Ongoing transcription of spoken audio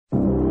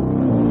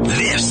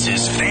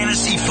is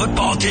Fantasy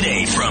Football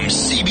Today from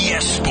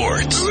CBS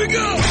Sports. Here we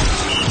go.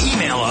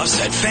 Email us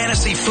at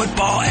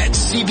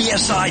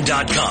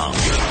fantasyfootball@cbsi.com.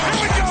 Here we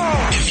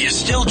go. If you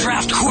still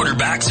draft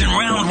quarterbacks in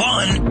round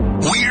one,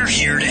 we're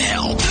here to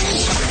help.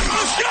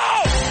 Let's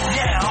go.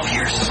 Now,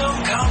 here's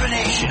some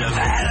combination of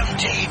Adam,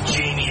 Dave,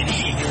 Jamie, and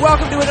Heath.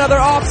 Welcome to another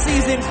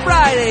off-season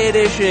Friday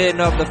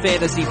edition of the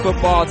Fantasy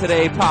Football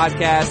Today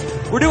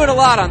podcast. We're doing a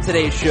lot on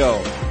today's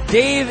show.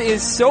 Dave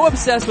is so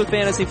obsessed with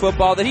fantasy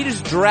football that he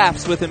just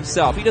drafts with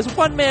himself. He does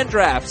one-man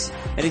drafts,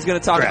 and he's going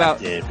to talk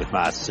drafted with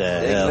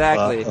myself.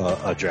 Exactly.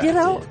 Drafted You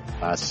know,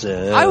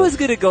 myself. I was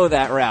going to go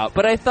that route,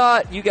 but I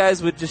thought you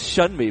guys would just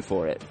shun me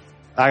for it.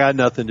 I got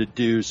nothing to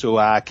do, so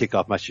I kick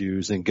off my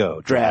shoes and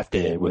go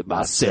drafted with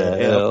myself.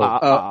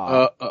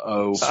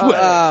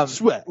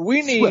 Sweat.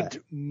 We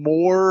need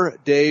more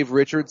Dave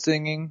Richards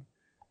singing.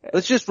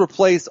 Let's just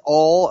replace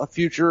all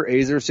future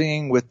Azer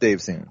singing with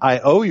Dave singing. I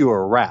owe you a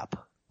rap.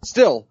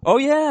 Still. Oh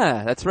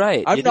yeah, that's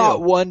right. I'm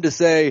not one to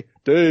say,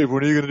 Dave,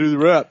 when are you going to do the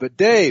rap? But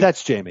Dave,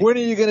 that's Jamie. When are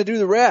you going to do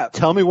the rap?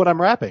 Tell me what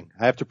I'm rapping.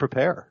 I have to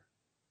prepare.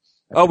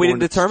 We didn't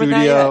determine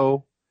that yet?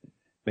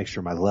 Make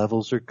sure my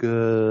levels are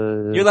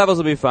good. Your levels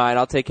will be fine.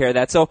 I'll take care of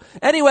that. So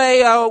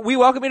anyway, we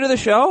welcome you to the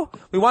show.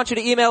 We want you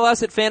to email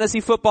us at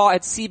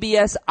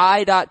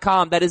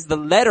fantasyfootball@cbsi.com. That is the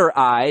letter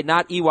I,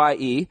 not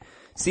EYE.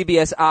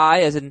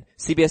 CBSI as in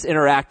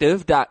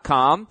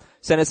cbsinteractive.com.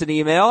 Send us an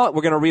email.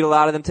 We're going to read a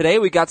lot of them today.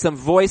 We got some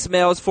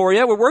voicemails for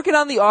you. We're working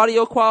on the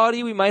audio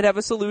quality. We might have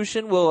a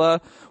solution. We'll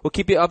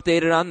keep you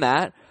updated on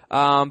that.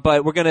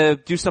 But we're going to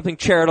do something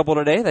charitable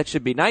today. That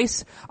should be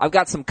nice. I've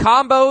got some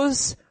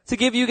combos to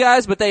give you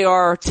guys, but they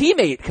are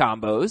teammate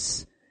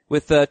combos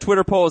with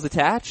Twitter polls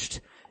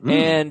attached.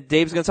 And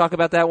Dave's going to talk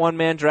about that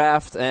one-man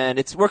draft. And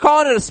we're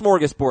calling it a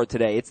smorgasbord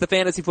today. It's the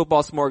fantasy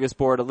football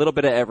smorgasbord, a little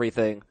bit of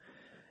everything.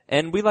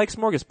 And we like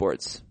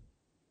smorgasbords.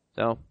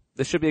 So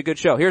this should be a good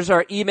show. Here's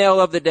our email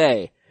of the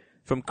day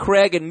from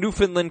Craig in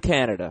Newfoundland,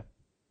 Canada.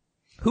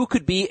 Who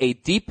could be a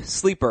deep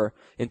sleeper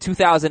in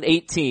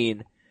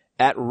 2018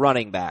 at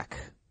running back?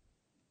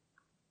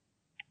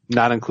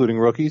 Not including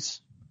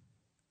rookies?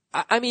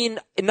 I mean,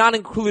 not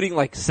including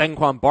like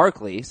Saquon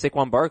Barkley.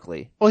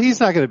 Well, he's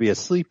not going to be a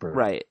sleeper.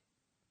 Right.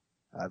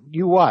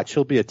 You watch.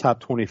 He'll be a top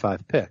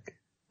 25 pick.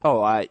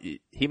 Oh,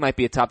 he might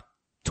be a top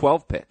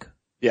 12 pick.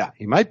 Yeah,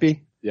 he might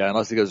be. Yeah,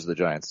 unless he goes to the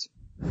Giants.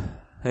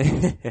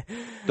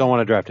 Don't want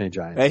to draft any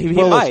Giants. He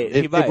might.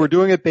 If we're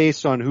doing it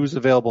based on who's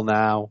available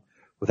now,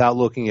 without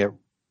looking at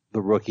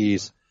the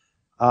rookies,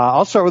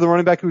 I'll start with the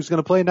running back who's going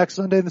to play next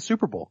Sunday in the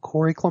Super Bowl,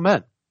 Corey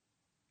Clement.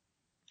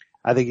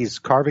 I think he's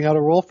carving out a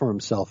role for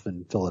himself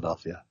in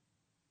Philadelphia.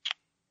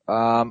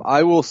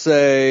 I will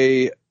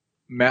say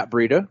Matt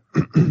Breida.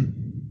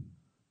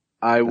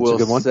 I will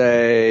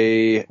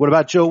say. What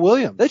about Joe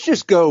Williams? Let's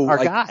just go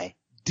our guy.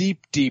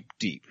 Deep.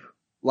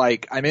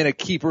 Like I'm in a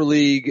keeper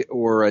league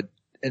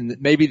and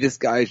maybe this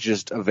guy's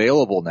just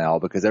available now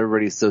because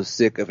everybody's so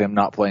sick of him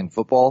not playing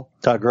football.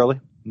 Todd Gurley?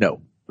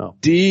 No.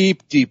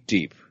 Deep.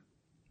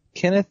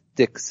 Kenneth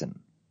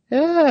Dixon.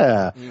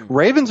 Yeah.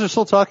 Ravens are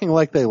still talking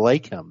like they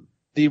like him.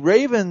 The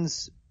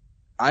Ravens,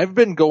 I've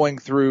been going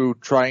through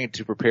trying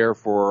to prepare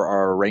for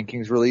our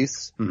rankings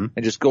release and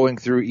just going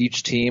through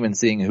each team and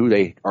seeing who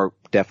they are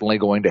definitely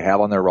going to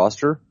have on their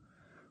roster.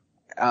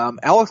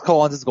 Alex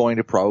Collins is going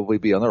to probably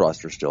be on the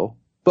roster still,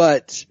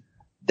 but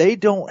they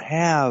don't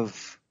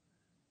have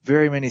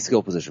very many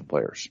skill position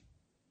players.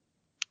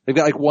 They've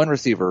got like one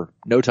receiver,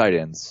 no tight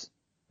ends.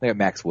 They got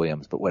Max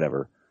Williams, but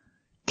whatever.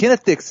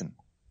 Kenneth Dixon.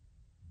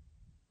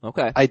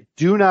 Okay. I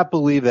do not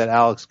believe that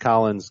Alex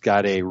Collins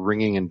got a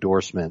ringing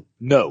endorsement.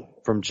 No.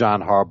 From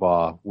John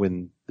Harbaugh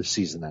when the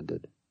season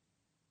ended.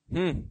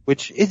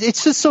 Which,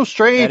 it's just so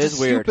strange. That is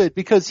weird. Stupid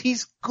because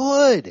he's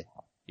good.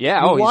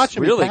 Yeah, he's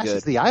really good. He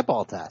passes good. the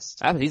eyeball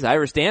test. He's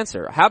Irish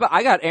dancer. How about,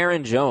 I got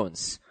Aaron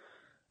Jones.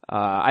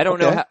 I don't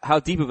know how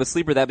deep of a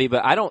sleeper that'd be,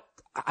 but I don't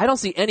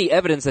see any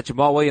evidence that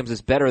Jamal Williams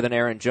is better than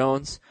Aaron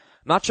Jones.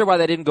 I'm not sure why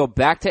they didn't go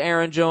back to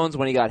Aaron Jones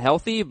when he got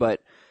healthy,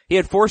 but he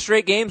had 4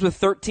 straight games with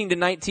 13 to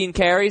 19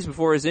 carries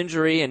before his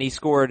injury, and he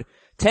scored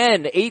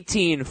 10,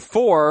 18,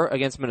 4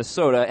 against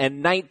Minnesota,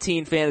 and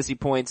 19 fantasy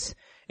points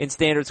in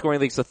standard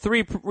scoring league. So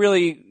 3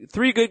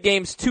 good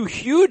games, 2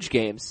 huge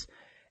games.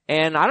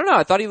 And I don't know,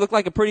 I thought he looked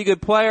like a pretty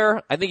good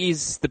player. I think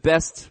he's the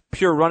best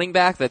pure running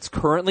back that's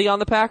currently on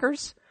the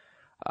Packers.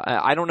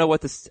 I don't know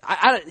what this,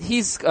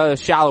 he's a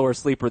shallower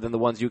sleeper than the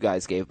ones you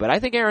guys gave, but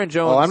I think Aaron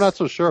Jones. Oh, I'm not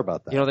so sure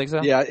about that. You don't think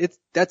so? Yeah,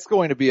 that's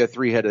going to be a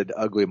 3-headed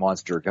ugly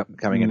monster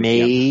coming into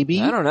Maybe.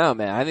 camp. I don't know,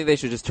 man. I think they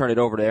should just turn it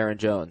over to Aaron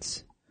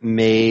Jones.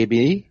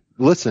 Maybe.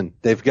 Listen,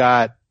 they've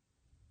got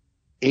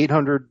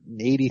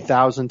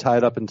 880,000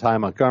 tied up in Ty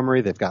Montgomery.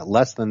 They've got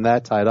less than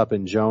that tied up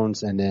in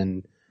Jones and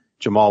in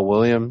Jamal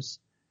Williams.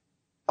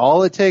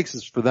 All it takes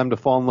is for them to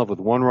fall in love with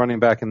one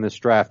running back in this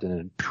draft, and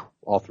then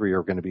all 3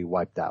 are going to be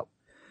wiped out.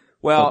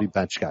 Well, they'll be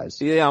bench guys.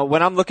 You know,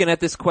 when I'm looking at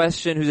this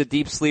question, who's a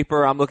deep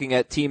sleeper, I'm looking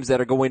at teams that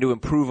are going to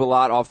improve a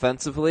lot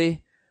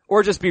offensively,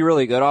 or just be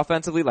really good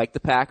offensively, like the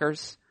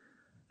Packers.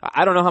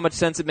 I don't know how much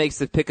sense it makes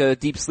to pick a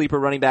deep sleeper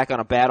running back on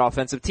a bad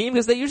offensive team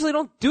because they usually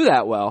don't do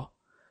that well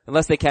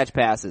unless they catch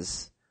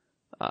passes.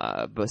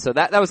 But so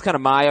that was kind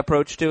of my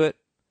approach to it.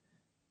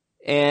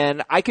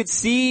 And I could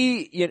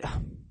see,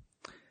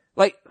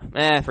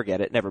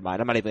 forget it. Never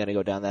mind. I'm not even going to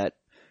go down that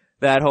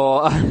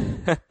whole.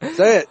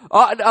 Say it.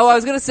 I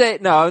was going to say,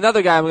 no,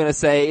 another guy I'm going to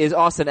say is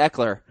Austin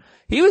Eckler.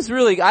 He was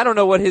really, I don't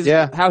know what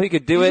how he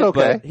could do it,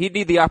 okay. But he'd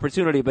need the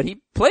opportunity, but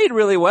he played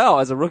really well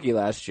as a rookie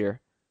last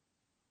year.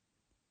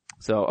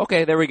 So,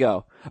 okay, there we go.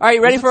 All right,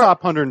 you ready He's for a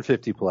top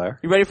 150 player?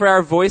 You ready for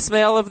our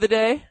voicemail of the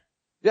day?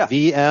 Yeah.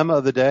 VM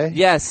of the day?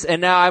 Yes,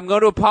 and now I'm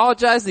going to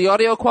apologize. The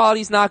audio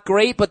quality's not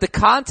great, but the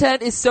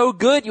content is so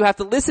good. You have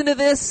to listen to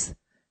this.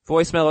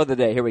 Voicemail of the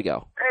day. Here we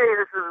go. Hey,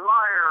 this is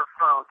Meyer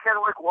from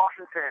Kennewick,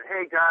 Washington.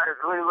 Hey guys,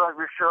 really love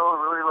your show.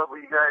 Really love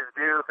what you guys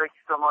do. Thank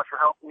you so much for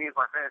helping me with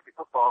my fantasy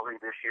football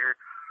league this year.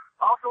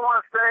 I also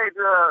want to say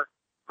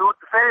what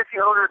the fantasy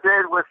owner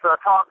did with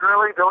Todd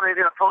Gurley,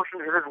 donating a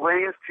portion of his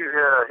wages to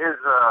his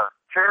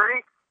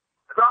charity.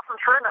 It's an awesome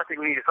trend I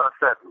think we need to start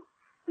setting.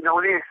 We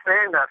need to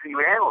expand that to you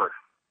analysts.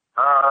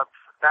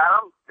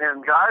 Adam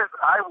and guys,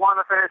 I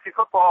won a fantasy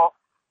football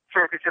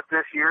championship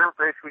this year,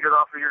 basically just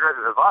off of your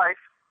guys'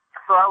 advice.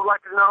 So I would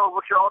like to know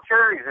what your all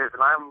charities is, and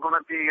I'm going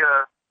to be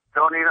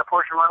donating a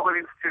portion of my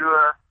winnings to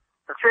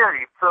the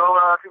charity. So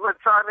if you would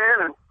chime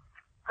in and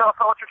tell us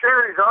what your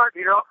charities are,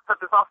 set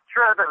this off the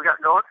trend that we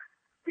got going.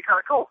 Be kind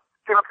of cool.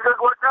 Keep up the good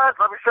work, guys.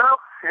 Love your show.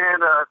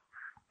 And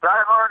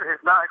Die Hard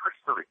is not a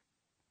Christmas movie.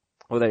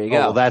 Well, there you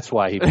go. Well, that's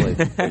why he played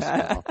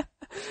voicemail.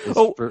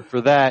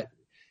 For that,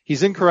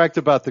 he's incorrect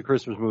about the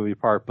Christmas movie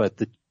part,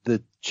 but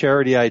the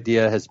charity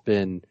idea has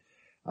been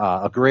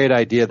a great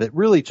idea that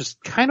really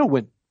just kind of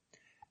went,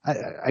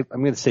 I'm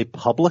going to say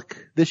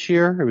public this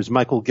year. It was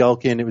Michael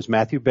Gelkin. It was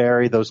Matthew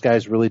Barry. Those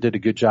guys really did a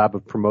good job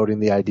of promoting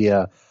the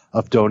idea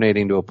of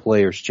donating to a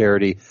player's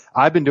charity.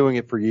 I've been doing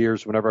it for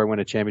years. Whenever I win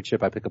a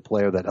championship, I pick a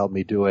player that helped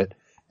me do it.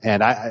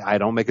 And I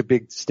don't make a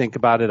big stink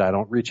about it. I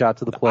don't reach out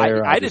to the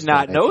player. I did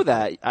not know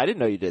that. I didn't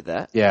know you did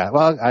that. Yeah.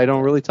 Well, I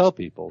don't really tell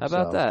people. How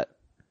about that?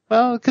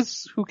 Well,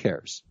 cause who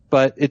cares?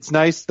 But it's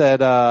nice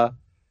that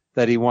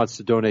he wants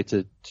to donate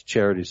to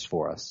charities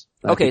for us.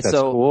 I think that's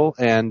cool.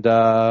 And,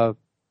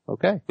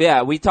 okay.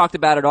 Yeah, we talked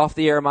about it off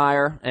the air,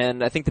 Meyer,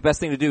 and I think the best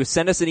thing to do is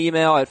send us an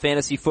email at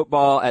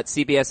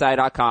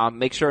fantasyfootball@cbsi.com.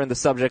 Make sure in the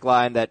subject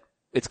line that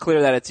it's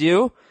clear that it's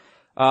you.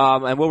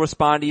 And we'll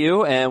respond to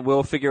you and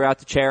we'll figure out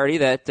the charity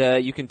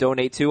that, you can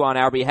donate to on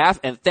our behalf.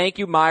 And thank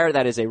you, Meyer.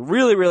 That is a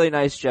really, really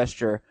nice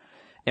gesture.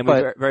 And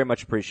we very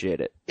much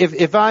appreciate it.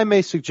 If I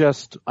may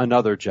suggest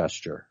another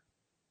gesture,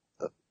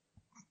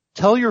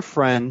 tell your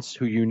friends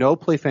who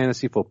play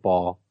fantasy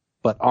football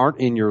but aren't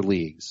in your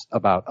leagues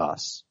about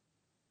us.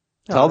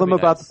 Tell them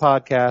about the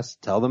podcast.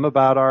 Tell them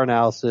about our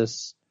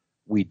analysis.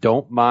 We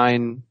don't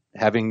mind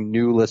having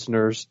new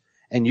listeners,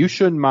 and you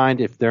shouldn't mind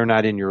if they're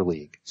not in your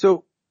league.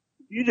 So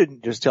you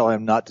didn't just tell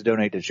him not to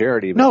donate to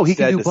charity. But no, he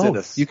can do both.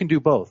 both. You can do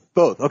both.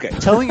 Both. Okay.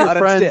 Telling your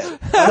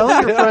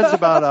friends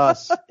about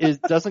us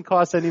doesn't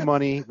cost any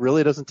money.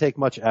 Really doesn't take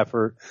much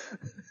effort.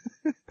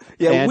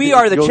 Yeah, and we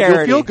are the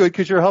charity. You'll feel good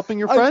because you're helping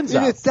your friends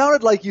out. It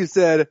sounded like you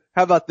said,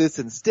 how about this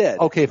instead?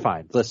 Okay,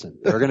 fine. Listen,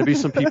 there are going to be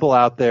some people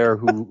out there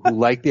who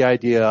like the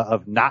idea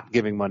of not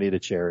giving money to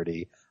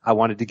charity. I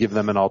wanted to give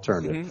them an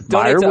alternative. Mm-hmm.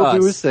 Meyer will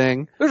do his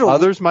thing.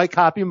 Others might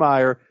copy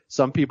Meyer.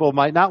 Some people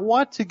might not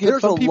want to give.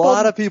 There's a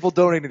lot of people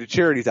donating to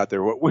charities out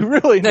there. What we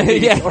really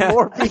need are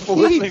more people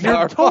listening to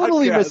our podcast. You're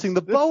totally missing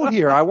the boat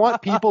here. I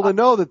want people to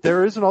know that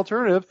there is an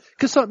alternative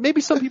because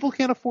maybe some people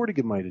can't afford to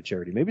give money to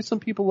charity. Maybe some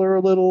people are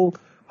a little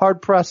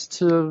hard pressed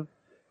to,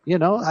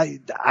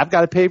 I've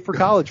got to pay for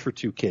college for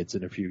 2 kids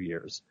in a few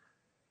years.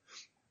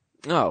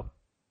 Oh.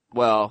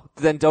 Well,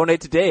 then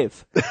donate to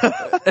Dave.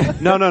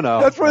 No.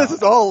 That's where this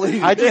is all leading.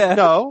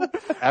 No,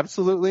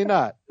 absolutely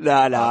not. No,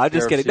 I'm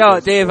just kidding. No,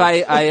 Dave, I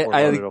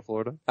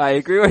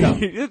agree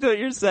with what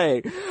you're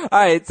saying. All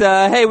right,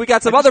 hey, we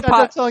got some other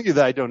I'm telling you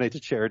that I donate to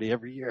charity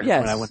every year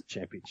when I win the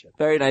championship.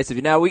 Very nice of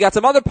you. Now, we got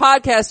some other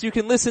podcasts you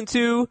can listen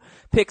to.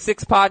 Pick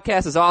Six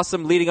podcast is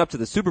awesome. Leading up to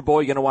the Super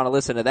Bowl, you're going to want to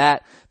listen to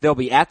that. They'll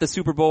be at the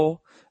Super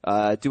Bowl.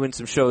 Doing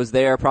some shows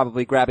there,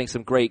 probably grabbing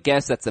some great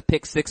guests. That's the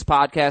Pick Six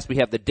podcast. We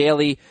have the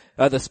the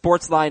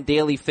Sportsline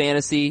Daily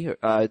Fantasy,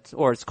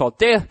 or it's called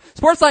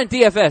Sportsline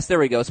DFS. There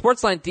we go.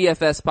 Sportsline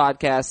DFS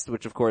podcast,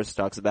 which of course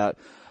talks about,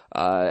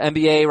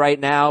 NBA right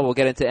now. We'll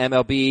get into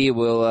MLB.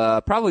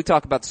 We'll, probably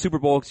talk about the Super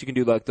Bowl because you can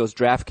do like those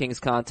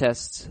DraftKings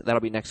contests. That'll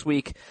be next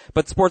week.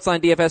 But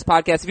Sportsline DFS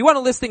podcast. If you want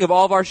a listing of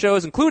all of our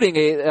shows, including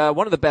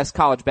one of the best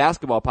college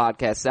basketball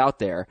podcasts out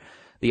there,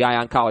 the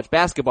Ion College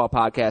Basketball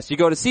Podcast, you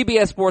go to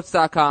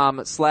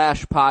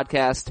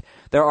cbssports.com/podcast.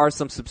 There are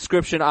some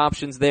subscription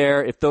options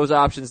there. If those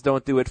options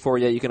don't do it for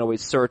you, you can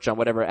always search on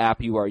whatever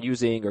app you are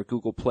using or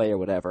Google Play or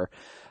whatever.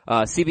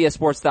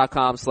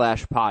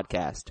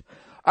 cbssports.com/podcast.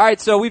 All right,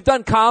 so we've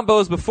done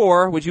combos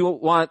before. Would you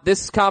want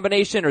this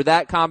combination or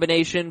that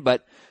combination?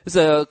 But it's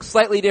a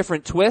slightly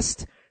different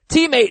twist.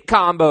 Teammate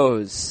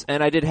combos.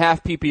 And I did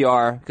half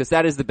PPR because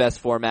that is the best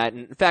format.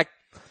 And in fact,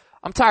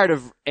 I'm tired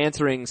of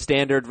answering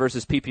standard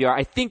versus PPR.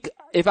 I think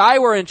if I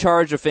were in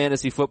charge of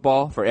fantasy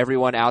football for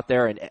everyone out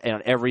there and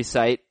on every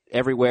site,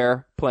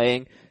 everywhere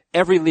playing,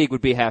 every league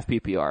would be half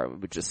PPR. It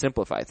would just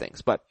simplify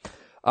things. But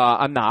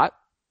I'm not.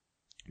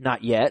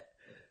 Not yet.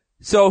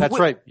 So that's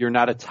right. You're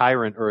not a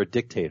tyrant or a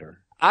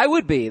dictator. I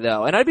would be,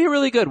 though, and I'd be a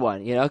really good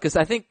one, because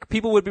I think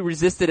people would be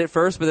resisted at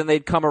first, but then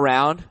they'd come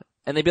around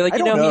and they'd be like,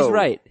 he's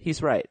right.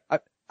 He's right.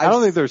 I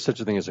don't think there's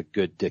such a thing as a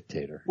good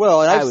dictator.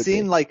 Well, and I've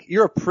seen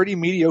you're a pretty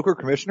mediocre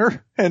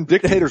commissioner, and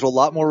dictator's a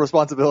lot more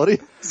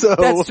responsibility. So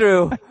that's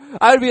true.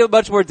 I would be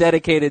much more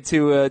dedicated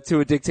to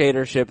a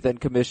dictatorship than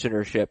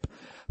commissionership.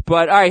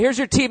 But all right, here's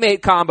your teammate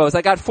combos.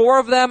 I got 4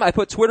 of them. I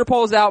put Twitter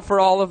polls out for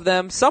all of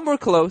them. Some were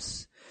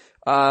close.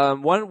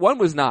 One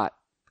was not.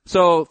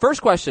 So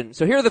first question.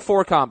 So here are the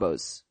 4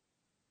 combos.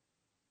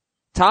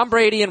 Tom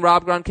Brady and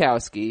Rob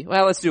Gronkowski.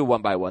 Well, let's do it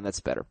one by one.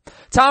 That's better.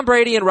 Tom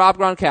Brady and Rob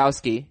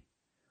Gronkowski.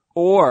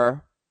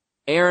 Or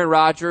Aaron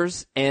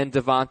Rodgers and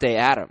Davante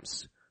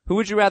Adams. Who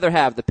would you rather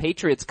have, the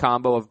Patriots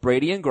combo of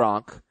Brady and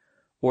Gronk,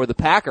 or the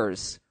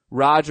Packers,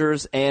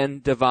 Rodgers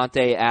and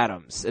Davante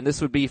Adams? And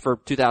this would be for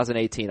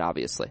 2018,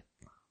 obviously.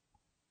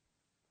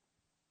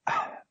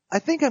 I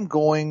think I'm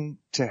going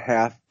to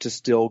have to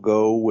still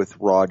go with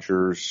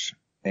Rodgers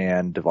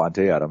and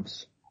Davante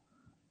Adams.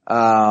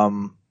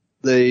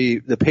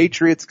 The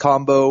Patriots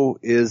combo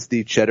is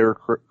the cheddar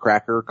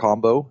cracker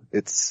combo.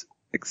 It's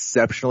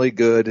exceptionally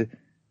good.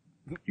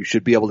 You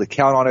should be able to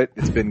count on it.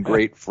 It's been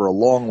great for a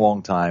long,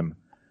 long time.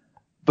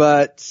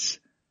 But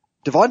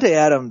Davante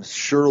Adams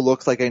sure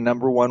looks like a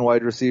number 1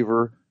 wide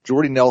receiver.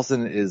 Jordy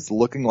Nelson is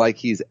looking like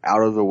he's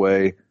out of the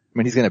way. I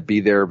mean, he's going to be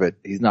there, but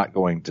he's not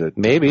going to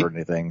hurt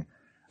anything.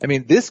 I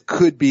mean, this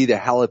could be the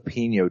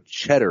jalapeno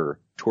cheddar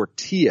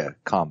tortilla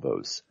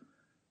combos,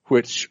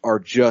 which are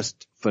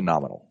just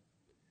phenomenal.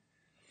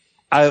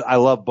 I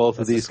love both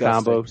of these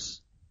disgusting.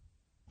 combos,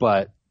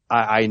 but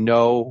I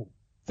know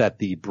that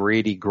the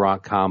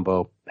Brady-Gronk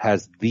combo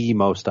has the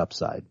most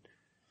upside.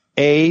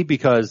 A,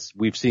 because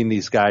we've seen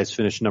these guys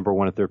finish number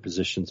 1 at their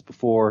positions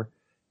before.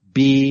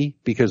 B,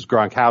 because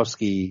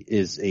Gronkowski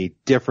is a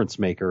difference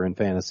maker in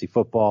fantasy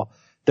football.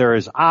 There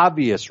is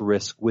obvious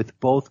risk with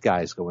both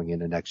guys going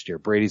into next year.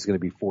 Brady's going to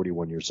be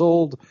 41 years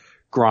old.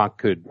 Gronk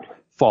could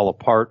fall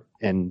apart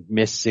and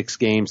miss 6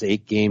 games,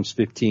 8 games,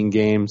 15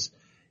 games.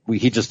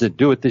 He just didn't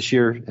do it this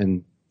year,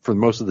 and for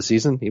most of the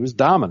season, he was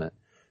dominant.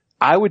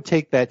 I would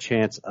take that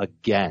chance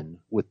again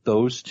with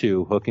those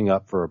 2 hooking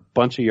up for a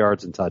bunch of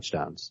yards and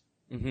touchdowns.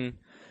 Mm-hmm.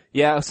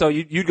 Yeah, so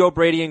you'd go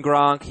Brady and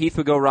Gronk. Heath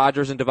would go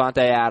Rodgers and Davante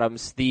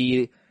Adams.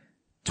 The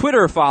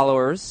Twitter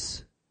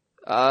followers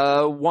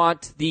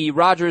want the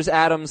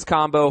Rodgers-Adams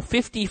combo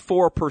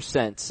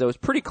 54%, so it's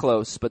pretty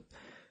close, but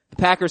the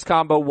Packers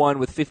combo won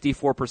with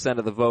 54%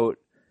 of the vote.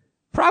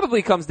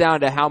 Probably comes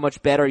down to how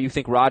much better you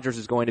think Rodgers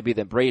is going to be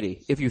than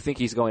Brady, if you think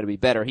he's going to be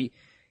better.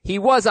 He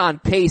was on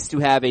pace to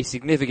have a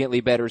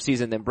significantly better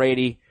season than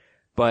Brady,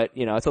 but,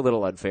 it's a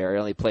little unfair. He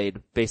only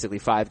played basically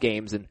 5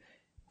 games, and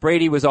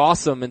Brady was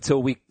awesome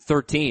until week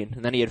 13,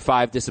 and then he had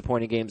 5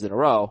 disappointing games in a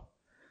row.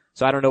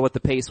 So I don't know what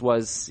the pace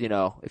was,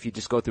 if you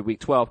just go through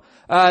week 12.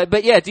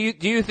 But yeah, do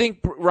you think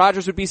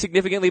Rodgers would be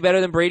significantly better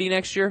than Brady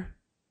next year?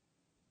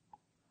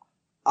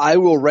 I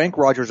will rank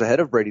Rodgers ahead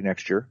of Brady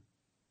next year.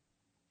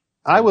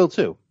 I will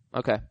too.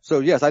 Okay. So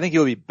yes, I think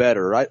he'll be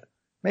better, right?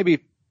 Maybe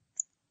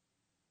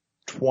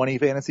 20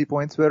 fantasy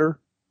points better,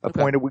 a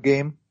point a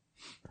game.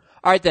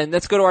 All right then,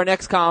 let's go to our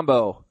next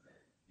combo.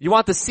 You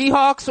want the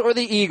Seahawks or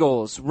the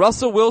Eagles?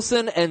 Russell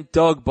Wilson and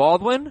Doug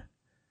Baldwin?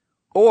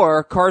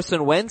 Or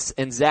Carson Wentz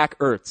and Zach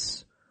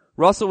Ertz?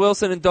 Russell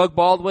Wilson and Doug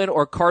Baldwin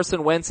or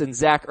Carson Wentz and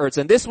Zach Ertz?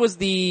 And this was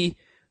the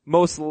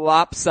most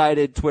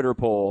lopsided Twitter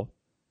poll.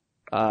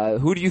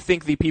 Who do you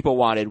think the people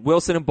wanted?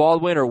 Wilson and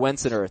Baldwin or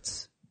Wentz and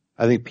Ertz?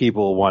 I think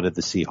people wanted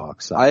the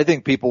Seahawks side. I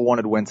think people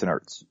wanted Wentz and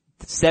Ertz.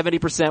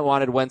 70%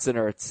 wanted Wentz and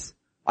Ertz.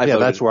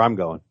 That's where I'm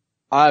going.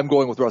 I'm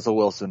going with Russell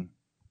Wilson.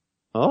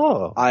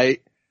 Oh.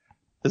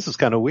 This is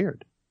kind of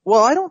weird.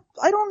 Well, I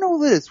don't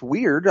know that it's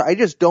weird. I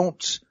just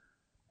don't.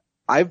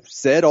 I've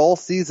said all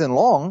season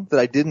long that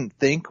I didn't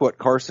think what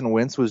Carson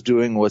Wentz was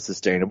doing was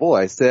sustainable.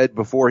 I said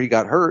before he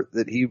got hurt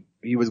that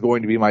he was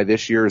going to be my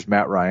this year's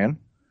Matt Ryan.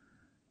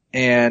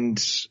 And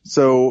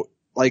so,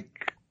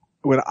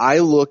 when I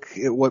look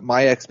at what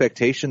my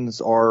expectations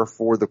are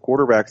for the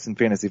quarterbacks in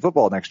fantasy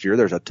football next year,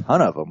 there's a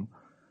ton of them.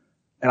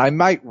 And I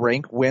might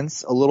rank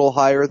Wentz a little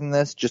higher than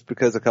this just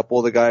because a couple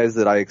of the guys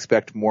that I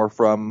expect more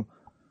from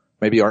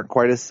maybe aren't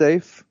quite as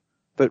safe.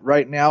 But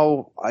right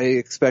now, I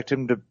expect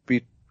him to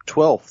be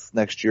 12th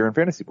next year in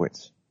fantasy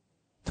points.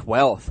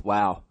 12th,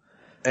 wow.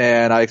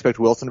 And I expect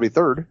Wilson to be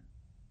 3rd.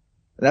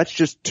 That's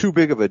just too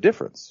big of a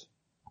difference.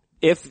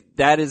 If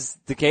that is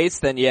the case,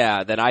 then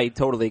I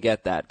totally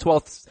get that.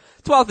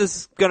 12th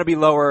is gonna be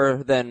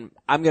lower than,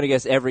 I'm gonna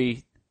guess,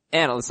 every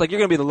analyst. You're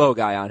gonna be the low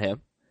guy on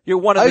him. You're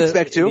one of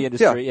the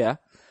industry, yeah.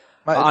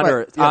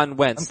 On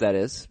Wentz, that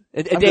is.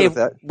 And Dave,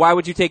 why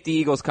would you take the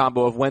Eagles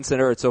combo of Wentz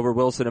and Ertz over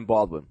Wilson and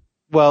Baldwin?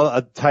 Well,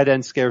 a tight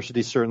end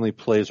scarcity certainly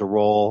plays a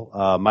role.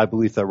 My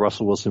belief that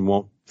Russell Wilson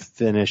won't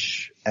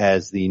finish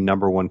as the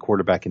number one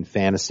quarterback in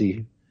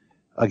fantasy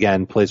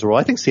again plays a role.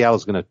 I think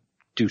Seattle's going to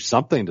do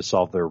something to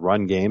solve their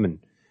run game and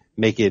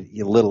make it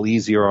a little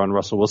easier on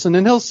Russell Wilson,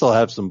 and he'll still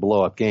have some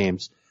blow up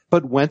games,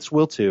 but Wentz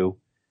will too.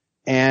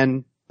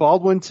 And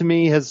Baldwin to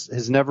me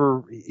has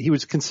never, he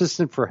was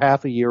consistent for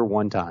half a year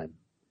one time.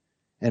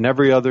 And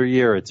every other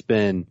year it's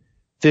been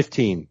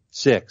 15,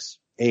 6,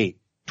 8,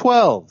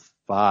 12,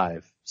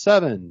 5,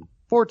 7,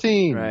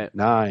 14, right.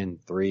 9,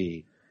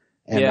 3.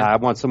 And I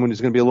want someone who's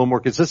going to be a little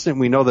more consistent.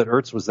 We know that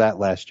Ertz was that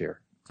last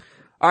year.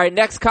 All right,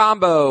 next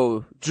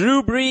combo.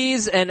 Drew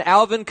Brees and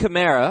Alvin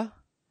Kamara,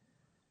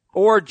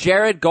 or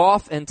Jared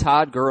Goff and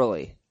Todd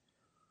Gurley.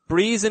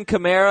 Brees and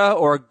Kamara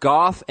or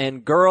Goff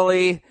and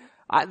Gurley.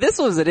 This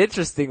was an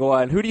interesting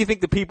one. Who do you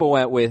think the people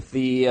went with?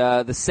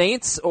 The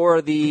Saints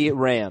or the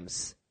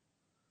Rams?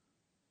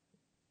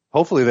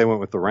 Hopefully they went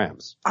with the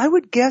Rams. I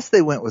would guess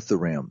they went with the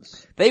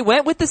Rams. They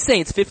went with the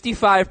Saints,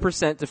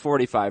 55% to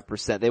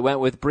 45%. They went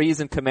with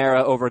Brees and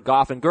Kamara over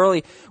Goff and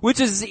Gurley,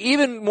 which is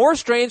even more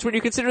strange when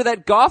you consider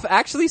that Goff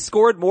actually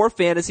scored more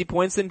fantasy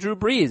points than Drew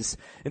Brees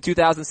in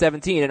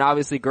 2017, and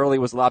obviously Gurley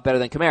was a lot better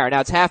than Kamara.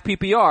 Now it's half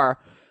PPR,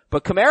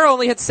 but Kamara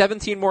only had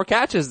 17 more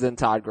catches than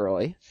Todd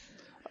Gurley.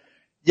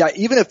 Yeah,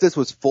 even if this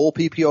was full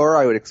PPR,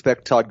 I would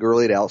expect Todd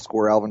Gurley to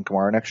outscore Alvin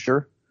Kamara next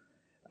year.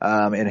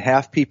 In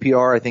half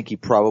PPR, I think he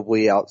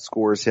probably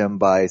outscores him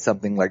by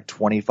something like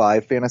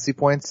 25 fantasy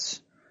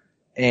points.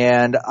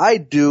 And I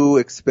do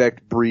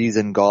expect Brees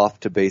and Goff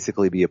to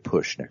basically be a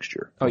push next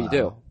year. Oh, you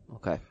do?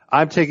 Okay.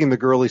 I'm taking the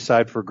Gurley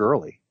side for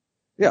Gurley.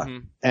 Yeah.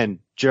 Mm-hmm. And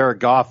Jared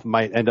Goff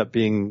might end up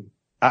being,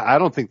 I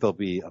don't think there'll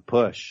be a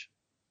push.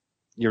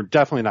 You're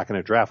definitely not going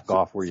to draft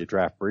Goff where you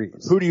draft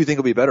Brees. Who do you think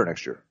will be better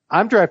next year?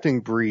 I'm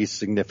drafting Brees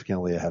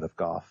significantly ahead of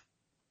Goff.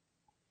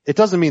 It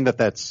doesn't mean that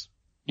that's,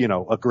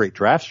 a great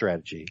draft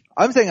strategy.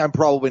 I'm saying I'm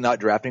probably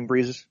not drafting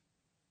Brees,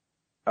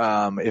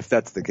 if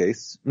that's the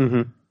case.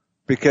 Mm-hmm.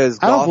 Because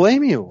I don't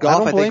blame you.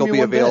 Goff, I think, will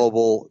be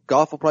available.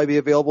 Goff will probably be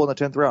available in the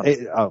 10th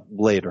round.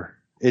 Later.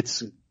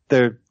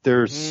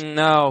 There's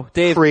no,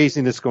 Dave,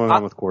 craziness going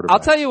on with quarterbacks. I'll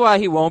tell you why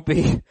he won't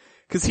be.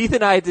 Cause Heath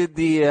and I did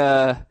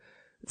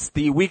it's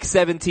the Week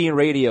 17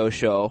 radio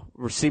show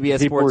where CBS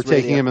People Sports were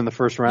taking Radio. him in the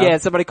first round? Yeah,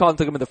 somebody called and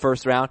took him in the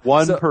first round.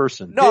 One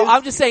person. No,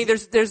 I'm just saying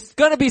there's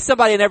gonna be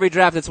somebody in every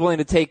draft that's willing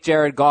to take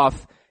Jared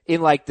Goff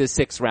in like the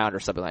 6th round or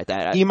something like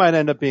that. He might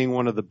end up being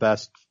one of the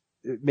best,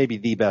 maybe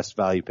the best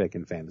value pick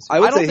in fantasy.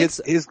 I would don't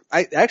say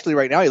actually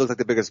right now he looks like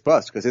the biggest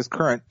bust because his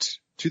current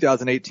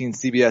 2018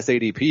 CBS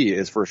ADP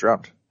is first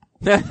round.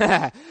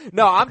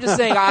 No, I'm just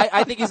saying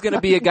I think he's gonna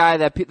be a guy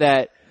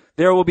that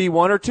there will be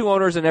one or two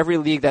owners in every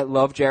league that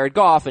love Jared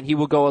Goff, and he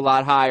will go a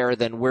lot higher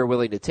than we're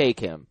willing to take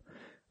him.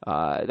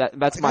 I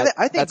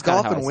think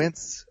Goff and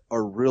Wentz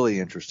are really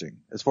interesting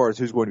as far as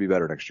who's going to be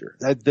better next year.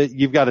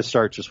 You've got to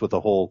start just with the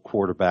whole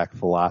quarterback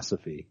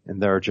philosophy, and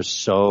there are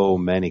just so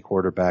many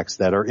quarterbacks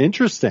that are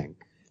interesting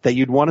that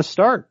you'd want to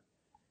start,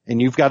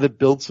 and you've got to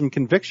build some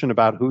conviction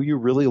about who you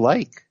really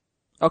like.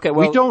 Okay,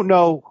 well, we don't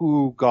know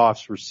who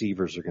Goff's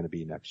receivers are going to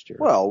be next year.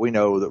 Well, we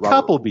know that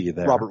Kupp will be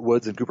there. Robert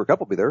Woods and Cooper Kupp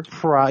will be there.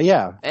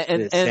 Yeah.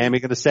 And is Sammy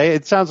going to say?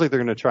 It sounds like they're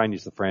going to try and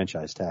use the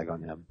franchise tag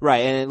on him. Right,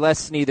 and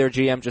unless neither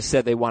GM just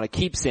said they want to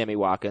keep Sammy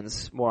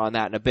Watkins. More on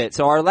that in a bit.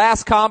 So our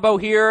last combo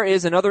here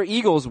is another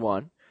Eagles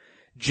one.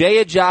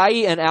 Jay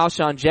Ajayi and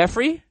Alshon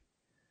Jeffrey,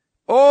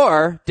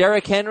 or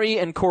Derrick Henry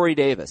and Corey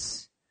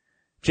Davis.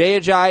 Jay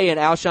Ajayi and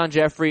Alshon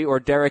Jeffrey, or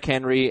Derrick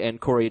Henry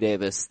and Corey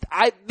Davis.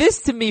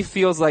 This to me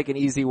feels like an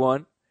easy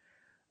one.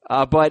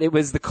 But it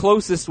was the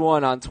closest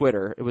one on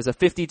Twitter. It was a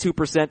 52%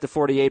 to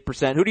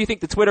 48%. Who do you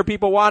think the Twitter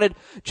people wanted?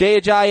 Jay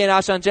Ajayi and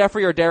Alshon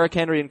Jeffrey, or Derrick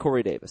Henry and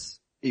Corey Davis?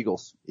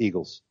 Eagles.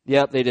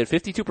 Yep, they did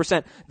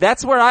 52%.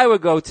 That's where I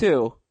would go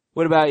too.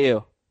 What about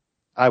you?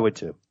 I would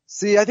too.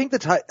 See, I think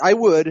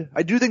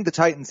I do think the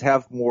Titans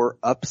have more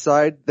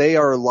upside. They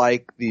are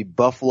like the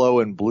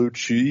buffalo and blue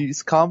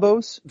cheese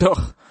combos.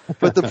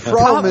 But the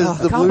problem is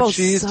the blue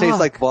cheese tastes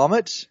like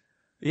vomit.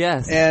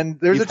 Yes. And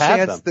there's a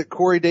chance that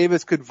Corey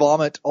Davis could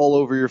vomit all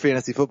over your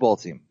fantasy football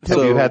team. Have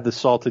you had the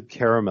salted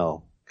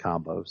caramel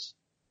combos?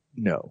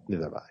 No.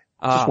 Neither have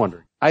I. Just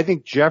wondering. I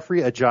think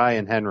Jeffrey, Ajayi,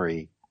 and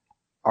Henry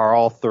are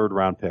all 3rd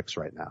round picks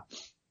right now.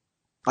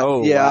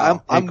 Oh, yeah.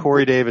 Wow. And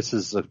Corey Davis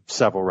is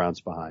several rounds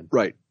behind.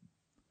 Right.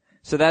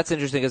 So that's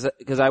interesting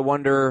because I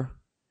wonder,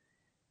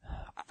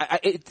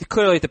 it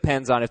clearly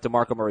depends on if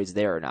DeMarco Murray's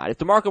there or not. If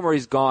DeMarco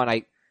Murray's gone,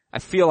 I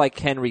feel like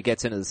Henry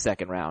gets into the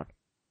 2nd round.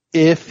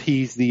 If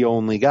he's the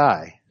only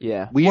guy.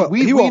 Yeah. We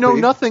know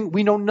nothing.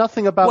 We know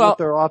nothing about what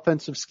their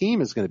offensive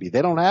scheme is going to be.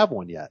 They don't have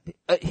one yet.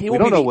 We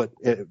don't know what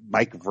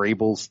Mike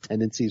Vrabel's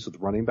tendencies with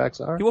running backs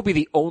are. He won't be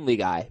the only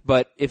guy,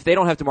 but if they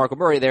don't have DeMarco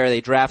Murray there,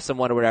 they draft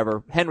someone or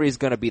whatever, Henry's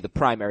going to be the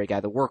primary guy,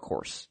 the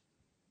workhorse.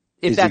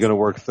 Is he going to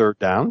work 3rd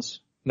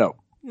downs? No.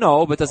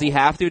 No, but does he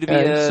have to be no,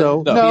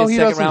 he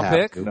a 2nd round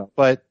pick? No.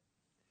 But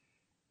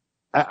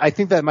I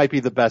think that might be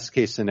the best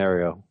case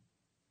scenario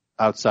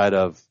outside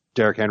of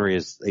Derrick Henry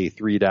is a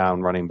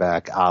 3-down running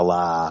back a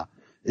la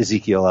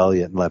Ezekiel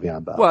Elliott and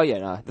Le'Veon Bell. Well, yeah,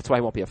 no, that's why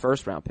he won't be a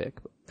first round pick.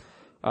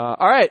 All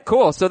right,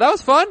 cool. So that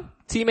was fun.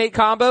 Teammate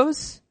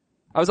combos.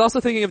 I was also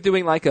thinking of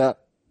doing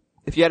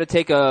if you had to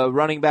take a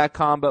running back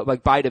combo,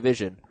 like by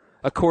division,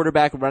 a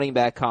quarterback running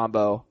back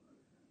combo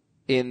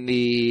in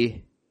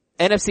the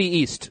NFC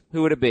East,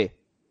 who would it be?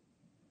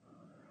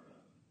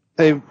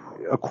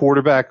 A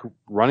quarterback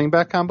running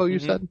back combo, you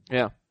said?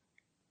 Yeah.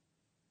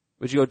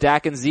 Would you go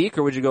Dak and Zeke,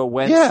 or would you go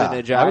Wentz Yeah,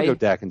 and Ajayi? I would go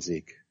Dak and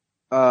Zeke.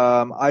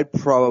 I'd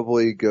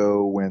probably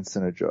go Wentz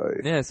and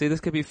Ajayi. Yeah, see, this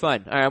could be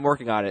fun. All right, I'm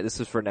working on it. This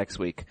is for next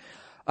week.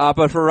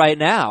 But for right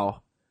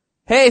now,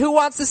 hey, who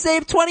wants to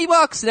save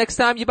 $20 next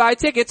time you buy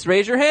tickets?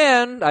 Raise your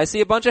hand. I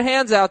see a bunch of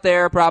hands out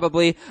there,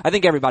 probably. I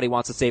think everybody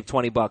wants to save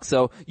 $20.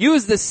 So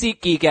use the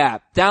SeatGeek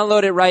app.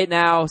 Download it right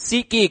now.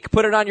 SeatGeek.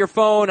 Put it on your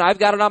phone. I've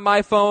got it on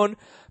my phone.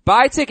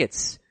 Buy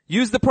tickets.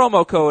 Use the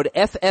promo code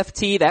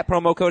FFT. That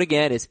promo code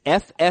again is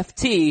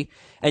FFT.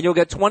 And you'll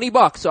get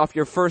 $20 off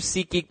your first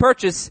SeatGeek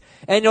purchase.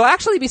 And you'll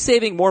actually be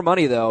saving more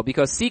money though,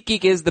 because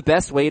SeatGeek is the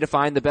best way to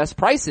find the best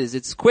prices.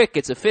 It's quick.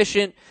 It's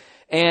efficient.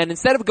 And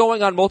instead of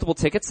going on multiple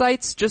ticket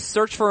sites, just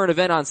search for an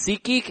event on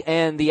SeatGeek,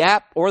 and the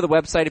app or the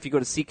website, if you go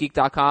to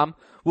SeatGeek.com,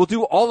 will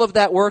do all of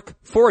that work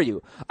for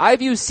you.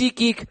 I've used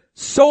SeatGeek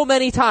so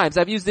many times.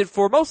 I've used it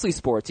for mostly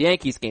sports,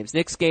 Yankees games,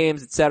 Knicks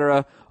games,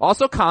 etc.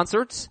 Also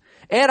concerts.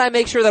 And I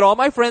make sure that all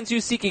my friends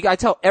use SeatGeek. I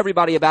tell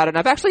everybody about it. And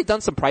I've actually done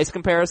some price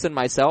comparison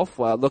myself.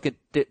 Looked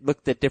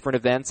at different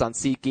events on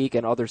SeatGeek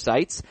and other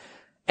sites.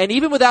 And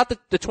even without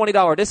the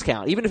 $20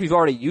 discount, even if you've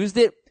already used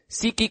it,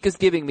 SeatGeek is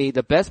giving me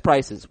the best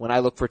prices when I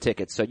look for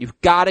tickets. So you've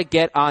got to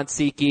get on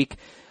SeatGeek.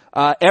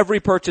 Every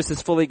purchase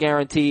is fully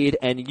guaranteed,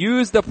 and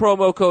use the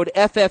promo code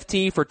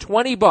FFT for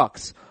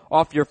 $20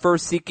 off your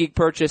first SeatGeek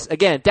purchase.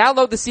 Again,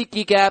 download the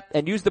SeatGeek app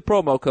and use the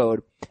promo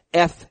code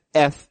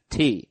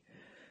FFT.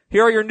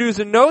 Here are your news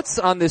and notes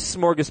on this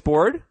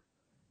smorgasbord.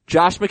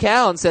 Josh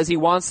McCown says he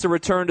wants to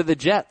return to the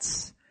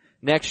Jets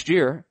next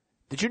year.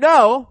 Did you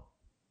know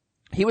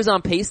he was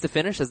on pace to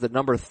finish as the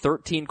number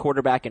 13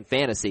 quarterback in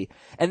fantasy,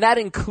 and that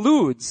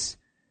includes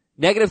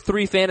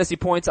 -3 fantasy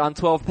points on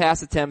 12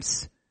 pass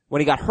attempts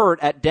when he got hurt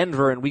at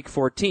Denver in week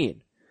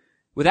 14.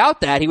 Without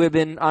that, he would have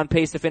been on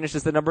pace to finish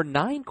as the number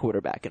 9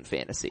 quarterback in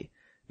fantasy.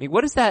 I mean,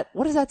 what does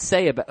that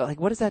say about,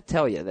 what does that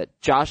tell you, that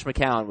Josh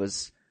McCown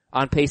was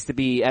on pace to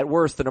be, at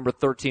worst, the number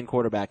 13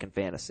 quarterback in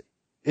fantasy?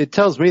 It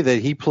tells me that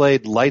he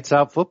played lights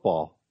out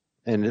football,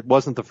 and it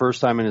wasn't the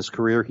first time in his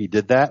career he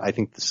did that. I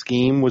think the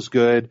scheme was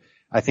good.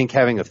 I think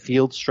having a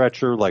field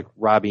stretcher like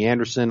Robbie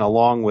Anderson,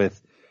 along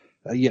with,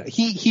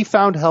 he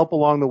found help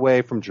along the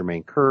way from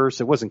Jermaine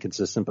Kearse. It wasn't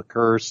consistent, but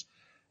Kearse,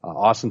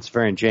 Austin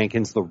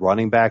Seferian-Jenkins, the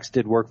running backs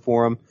did work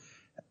for him.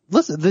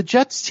 Listen, the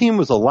Jets team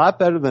was a lot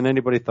better than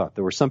anybody thought.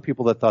 There were some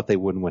people that thought they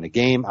wouldn't win a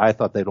game. I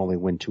thought they'd only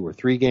win 2 or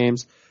 3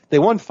 games. They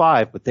won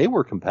 5, but they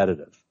were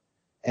competitive.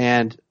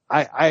 And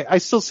I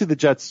still see the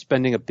Jets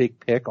spending a big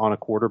pick on a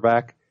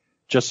quarterback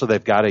just so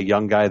they've got a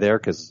young guy there,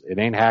 because it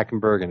ain't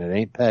Hackenberg and it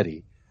ain't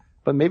Petty.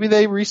 But maybe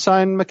they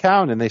re-sign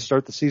McCown and they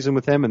start the season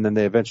with him, and then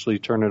they eventually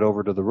turn it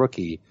over to the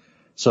rookie,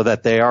 so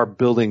that they are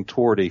building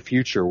toward a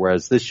future,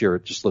 whereas this year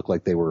it just looked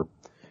like they were,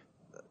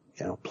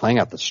 playing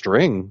out the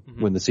string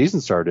when the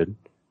season started.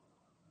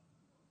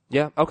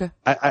 Yeah, okay.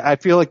 I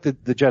feel like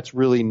the Jets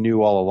really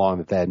knew all along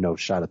that they had no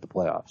shot at the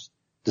playoffs,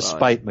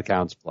 despite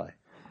McCown's play.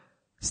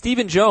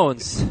 Stephen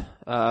Jones,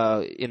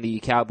 in the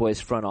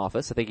Cowboys front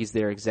office, I think he's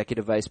their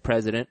executive vice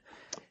president.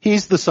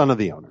 He's the son of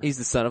the owner. He's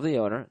the son of the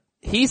owner.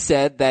 He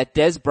said that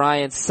Des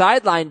Bryant's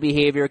sideline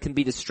behavior can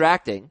be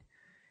distracting,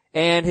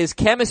 and his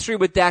chemistry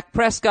with Dak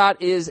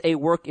Prescott is a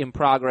work in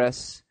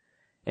progress.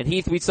 And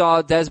Heath, we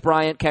saw Des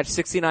Bryant catch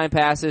 69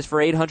 passes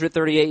for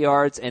 838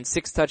 yards and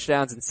 6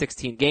 touchdowns in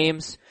 16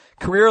 games.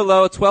 Career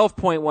low,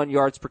 12.1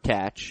 yards per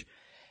catch.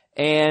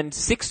 And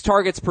 6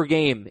 targets per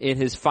game in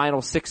his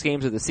final 6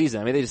 games of the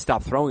season. I mean, they just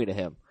stopped throwing to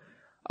him.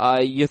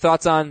 Your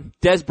thoughts on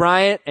Des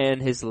Bryant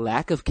and his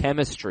lack of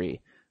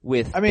chemistry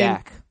with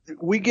Dak?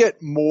 We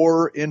get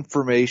more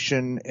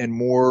information and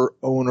more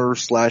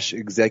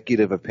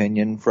owner/executive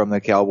opinion from the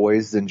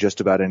Cowboys than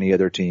just about any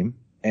other team.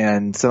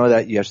 And some of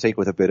that you have to take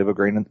with a bit of a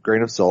grain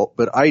of salt.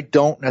 But I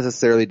don't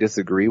necessarily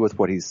disagree with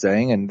what he's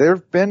saying. And there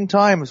have been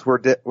times where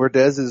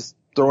Des is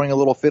throwing a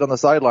little fit on the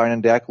sideline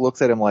and Dak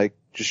looks at him like,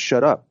 just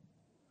shut up.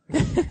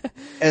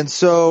 And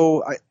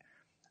so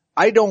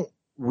I don't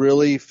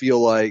really feel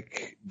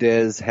like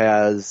Des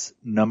has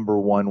number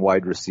 1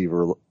 wide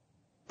receiver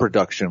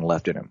production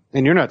left in him.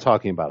 And you're not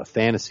talking about a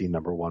fantasy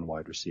number 1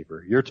 wide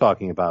receiver. You're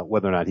talking about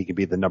whether or not he can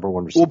be the number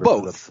 1 receiver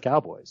for the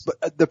Cowboys.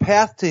 But the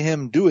path to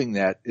him doing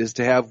that is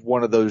to have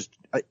one of those.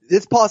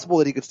 It's possible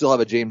that he could still have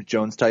a James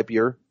Jones type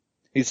year.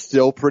 He's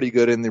still pretty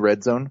good in the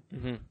red zone.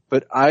 Mm-hmm.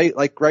 But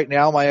right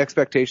now, my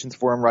expectations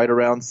for him right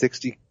around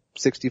 60,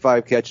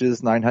 65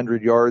 catches,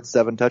 900 yards,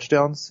 7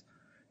 touchdowns.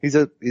 He's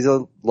a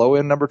low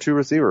end number 2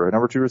 receiver, a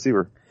number 2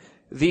 receiver.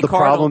 The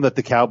problem that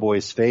the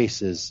Cowboys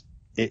face is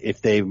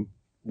if they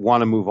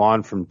want to move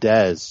on from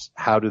Dez,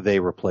 how do they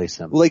replace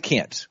him? Well, they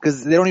can't,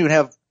 because they don't even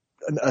have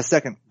a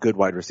second good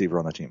wide receiver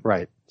on the team.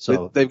 Right.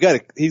 So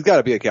he's got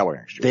to be a Cowboy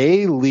next year.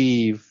 They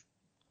leave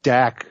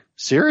Dak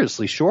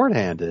seriously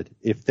shorthanded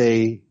if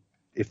they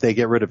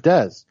get rid of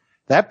Dez.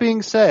 That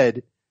being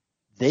said,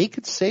 they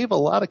could save a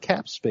lot of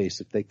cap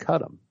space if they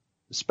cut him,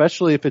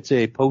 especially if it's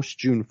a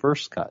post-June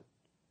 1st cut.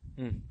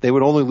 They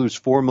would only lose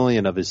 $4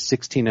 million of his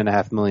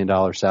 $16.5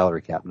 million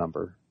salary cap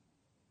number.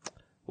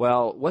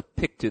 Well, what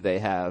pick do they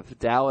have?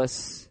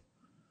 Dallas,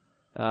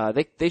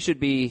 they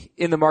should be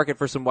in the market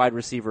for some wide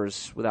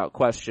receivers without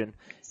question.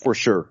 For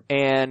sure.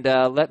 And,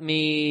 But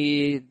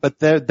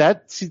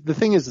the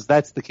thing is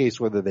that's the case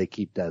whether they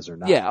keep Dez or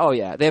not. Yeah, oh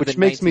yeah. They have which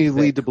the makes me 19th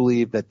lead pick. to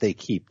believe that they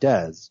keep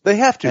Dez. They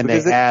have to, and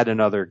because they add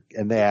another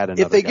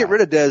if they get rid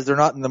of Dez, they're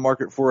not in the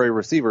market for a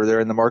receiver. They're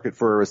in the market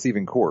for a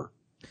receiving core.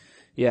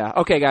 Yeah.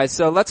 Okay, guys.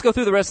 So let's go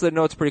through the rest of the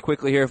notes pretty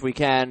quickly here if we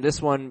can. This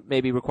one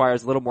maybe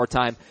requires a little more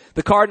time.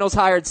 The Cardinals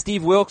hired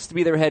Steve Wilks to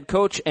be their head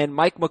coach and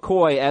Mike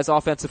McCoy as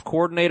offensive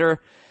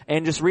coordinator.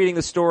 And just reading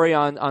the story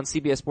on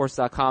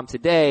CBSSports.com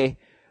today,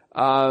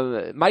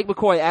 Mike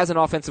McCoy as an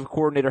offensive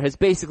coordinator has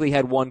basically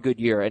had one good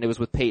year, and it was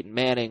with Peyton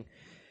Manning.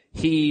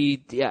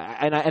 And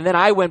then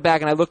I went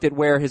back and I looked at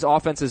where his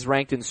offense is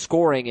ranked in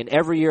scoring, and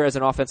every year as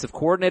an offensive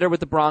coordinator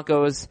with the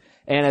Broncos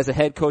and as a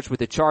head coach with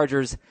the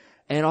Chargers.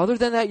 And other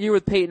than that year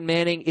with Peyton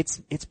Manning,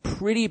 it's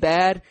pretty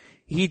bad.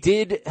 He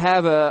did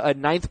have a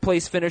 9th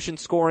place finish in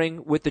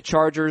scoring with the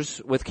Chargers,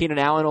 with Keenan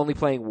Allen only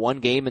playing one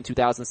game in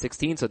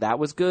 2016, so that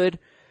was good.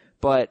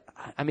 But,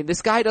 I mean,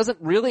 this guy doesn't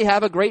really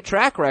have a great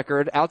track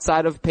record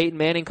outside of Peyton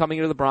Manning coming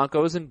into the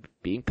Broncos and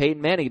being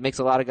Peyton Manning. He makes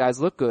a lot of guys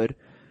look good.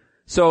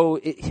 So,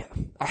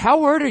 how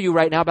worried are you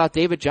right now about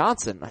David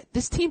Johnson?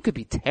 This team could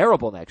be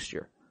terrible next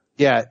year.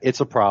 Yeah,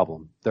 it's a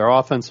problem. Their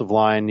offensive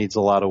line needs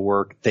a lot of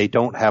work. They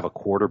don't have a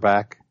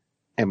quarterback.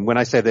 And when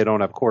I say they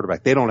don't have a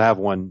quarterback, they don't have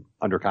one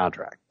under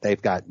contract.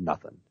 They've got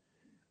nothing.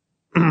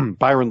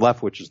 Byron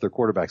Leftwich is their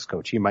quarterback's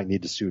coach. He might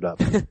need to suit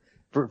up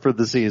for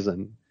the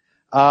season.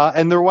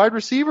 And their wide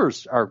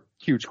receivers are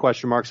huge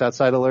question marks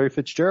outside of Larry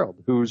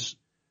Fitzgerald, who's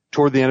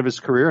toward the end of his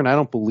career, and I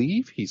don't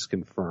believe he's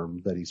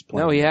confirmed that he's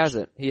playing. No, he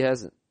hasn't. He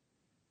hasn't.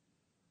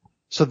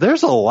 So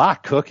there's a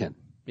lot cooking.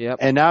 Yep.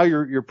 And now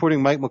you're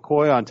putting Mike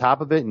McCoy on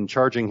top of it and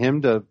charging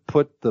him to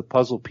put the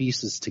puzzle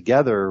pieces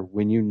together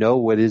when you know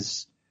what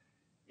his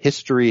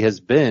history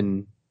has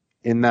been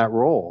in that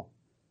role.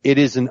 It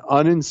is an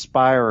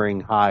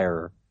uninspiring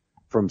hire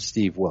from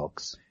Steve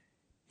Wilks.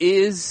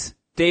 Is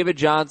David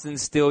Johnson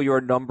still your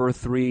number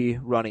 3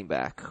 running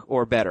back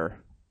or better?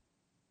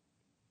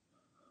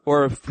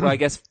 Or I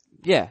guess,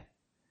 yeah.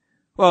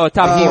 Well,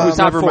 top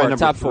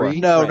four.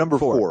 No, right, number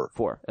 4.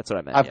 4. That's what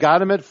I meant. I've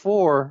got him at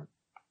 4,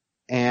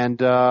 and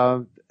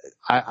I'm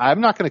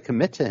not going to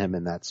commit to him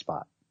in that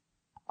spot.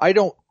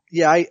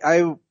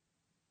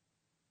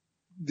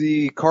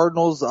 The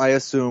Cardinals, I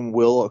assume,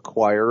 will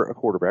acquire a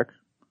quarterback.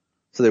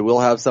 So they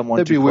will have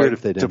someone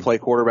to play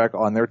quarterback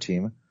on their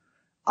team.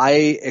 I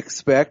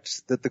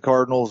expect that the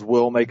Cardinals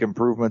will make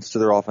improvements to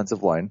their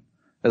offensive line.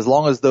 As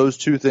long as those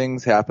two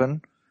things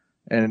happen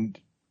and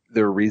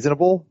they're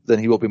reasonable, then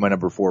he will be my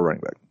number 4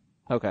 running back.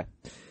 Okay.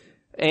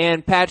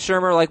 And Pat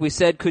Shurmur, like we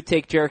said, could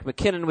take Jerick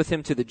McKinnon with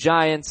him to the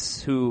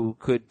Giants, who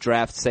could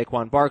draft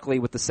Saquon Barkley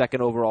with the 2nd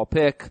overall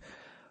pick.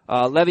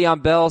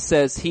 Le'Veon Bell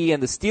says he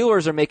and the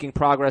Steelers are making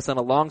progress on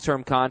a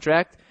long-term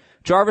contract.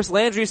 Jarvis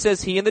Landry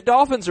says he and the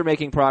Dolphins are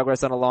making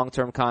progress on a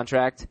long-term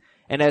contract.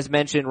 And as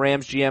mentioned,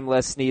 Rams GM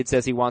Les Snead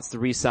says he wants to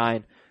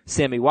re-sign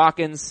Sammy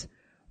Watkins.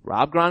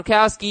 Rob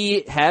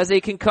Gronkowski has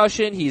a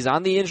concussion. He's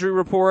on the injury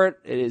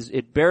report.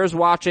 It bears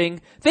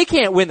watching. They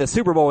can't win the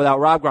Super Bowl without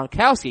Rob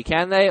Gronkowski,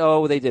 can they?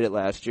 Oh, they did it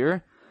last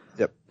year.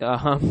 Yep.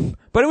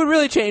 But it would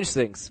really change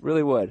things.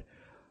 Really would.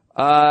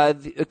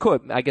 It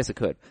could. I guess it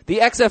could. The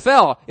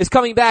XFL is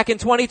coming back in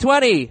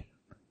 2020.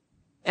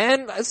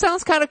 And it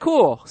sounds kind of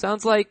cool.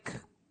 Sounds like,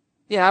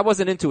 yeah, I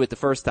wasn't into it the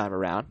first time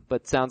around,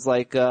 but sounds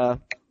like,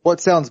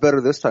 what sounds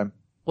better this time?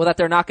 Well, that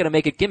they're not going to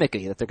make it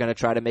gimmicky, that they're going to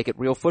try to make it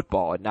real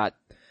football and not,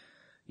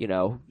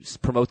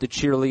 just promote the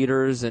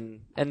cheerleaders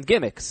and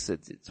gimmicks.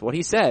 It's what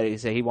he said. He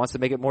said he wants to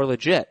make it more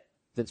legit,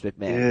 Vince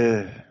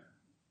McMahon.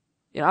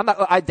 Yeah.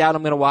 I doubt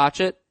I'm going to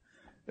watch it.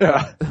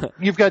 Yeah.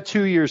 You've got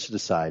 2 years to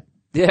decide.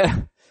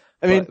 Yeah.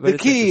 I mean, but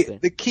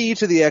the key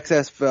to the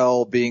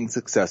XFL being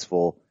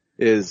successful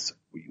is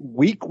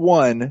week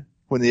 1,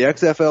 when the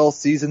XFL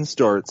season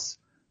starts,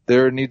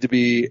 there need to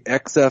be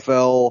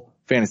XFL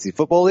fantasy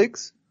football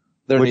leagues.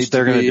 Which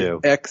they're going to do.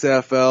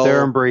 XFL.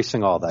 They're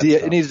embracing all that.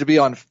 It needs to be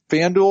on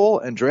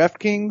FanDuel and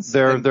DraftKings.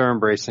 They're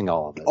embracing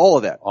all of it. All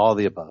of that. All of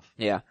the above.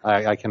 Yeah.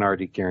 I can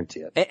already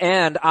guarantee it.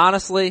 And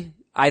honestly,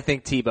 I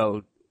think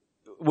Tebow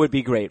would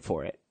be great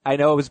for it. I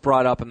know it was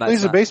brought up and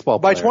he's a baseball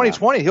player. By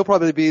 2020, he'll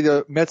probably be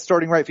the Mets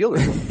starting right fielder.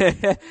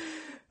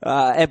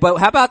 But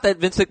how about that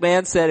Vince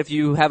McMahon said if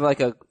you have I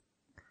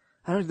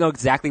don't know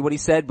exactly what he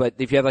said, but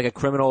if you have a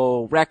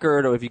criminal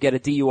record or if you get a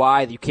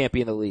DUI, you can't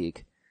be in the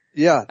league.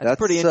 Yeah, that's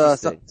pretty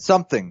interesting.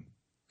 Something.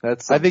 I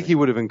think he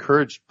would have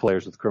encouraged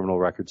players with criminal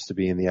records to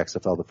be in the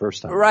XFL the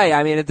first time. Right.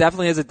 I mean, it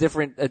definitely has a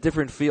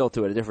different feel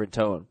to it, a different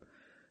tone.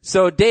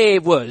 So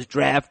Dave was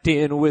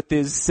drafting with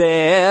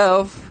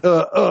himself.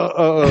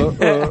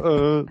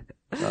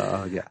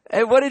 Yeah.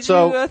 And what did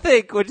you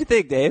think? What did you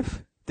think,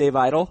 Dave? Dave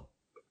Idle?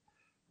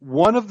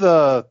 One of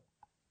the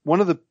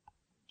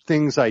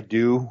things I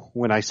do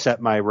when I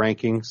set my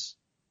rankings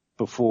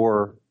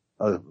before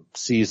a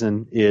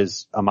season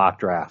is a mock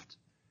draft.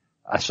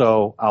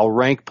 So I'll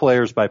rank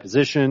players by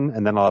position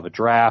and then I'll have a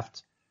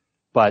draft.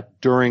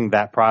 But during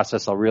that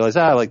process, I'll realize,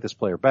 I like this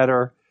player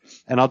better.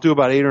 And I'll do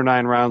about 8 or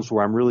 9 rounds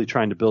where I'm really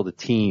trying to build a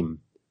team,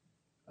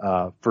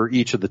 for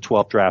each of the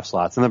 12 draft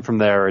slots. And then from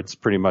there, it's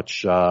pretty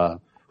much,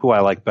 who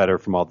I like better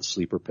from all the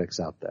sleeper picks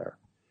out there.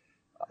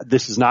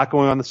 This is not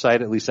going on the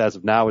site, at least as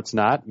of now, it's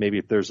not. Maybe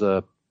if there's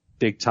a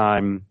big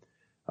time,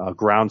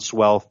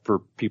 groundswell for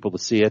people to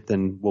see it,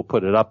 then we'll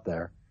put it up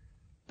there.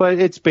 But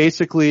it's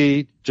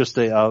basically just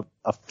a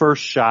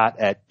first shot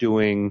at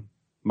doing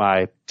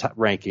my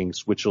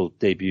rankings, which will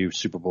debut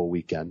Super Bowl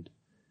weekend.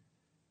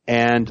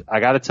 And I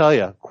got to tell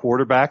you,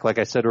 quarterback, like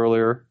I said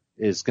earlier,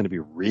 is going to be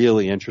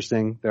really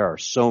interesting. There are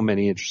so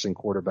many interesting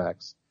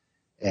quarterbacks,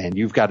 and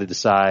you've got to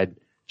decide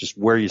just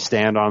where you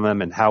stand on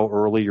them and how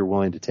early you're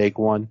willing to take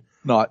one.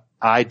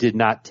 I did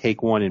not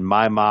take one in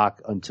my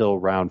mock until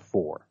round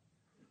 4.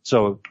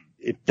 So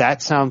if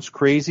that sounds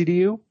crazy to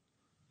you,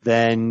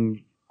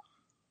 then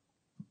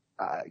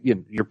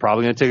you're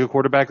probably going to take a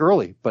quarterback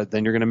early, but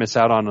then you're going to miss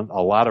out on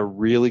a lot of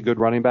really good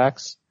running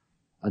backs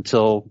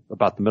until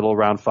about the middle of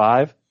round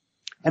 5.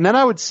 And then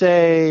I would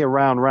say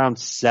around round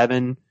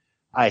 7,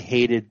 I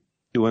hated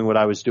doing what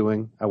I was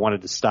doing. I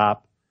wanted to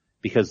stop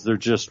because there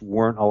just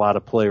weren't a lot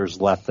of players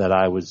left that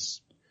I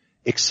was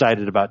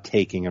excited about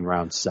taking in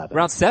round 7.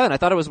 Round 7? I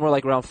thought it was more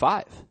like round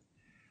 5.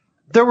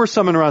 There were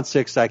some in round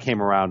 6 that I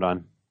came around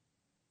on.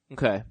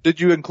 Okay. Did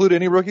you include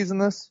any rookies in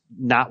this?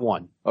 Not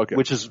one. Okay.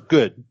 Which is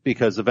good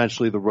because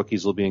eventually the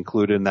rookies will be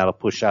included and that'll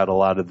push out a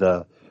lot of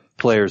the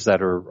players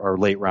that are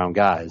late round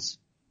guys.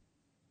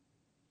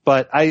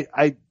 But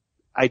I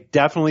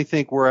definitely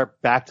think we're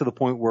back to the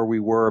point where we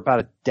were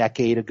about a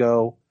decade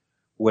ago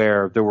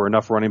where there were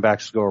enough running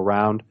backs to go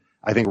around.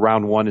 I think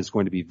round 1 is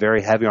going to be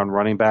very heavy on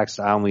running backs.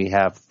 I only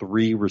have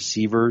 3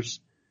 receivers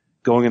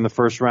going in the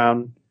first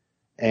round.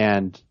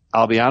 And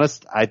I'll be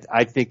honest,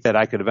 I think that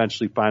I could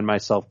eventually find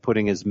myself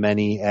putting as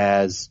many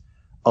as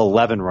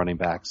 11 running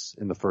backs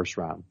in the first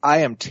round. I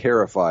am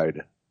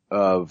terrified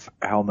of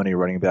how many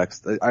running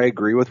backs. I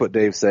agree with what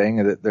Dave's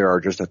saying, that there are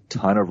just a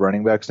ton of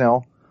running backs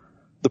now.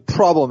 The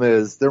problem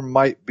is there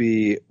might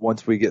be,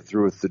 once we get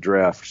through with the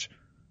draft,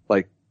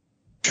 like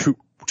too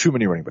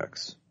many running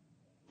backs.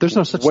 There's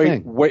no such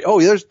thing.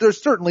 There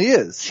certainly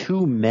is.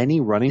 Too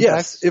many running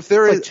Yes, backs? if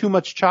there it's is like too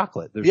much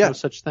chocolate. There's no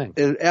such thing.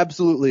 It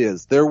absolutely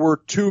is. There were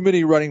too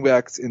many running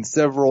backs in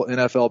several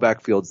NFL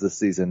backfields this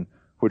season,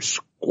 which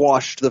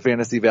squashed the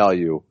fantasy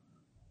value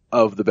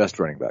of the best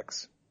running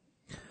backs.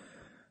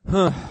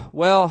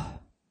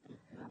 Well,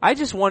 I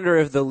just wonder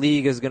if the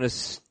league is going to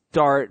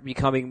start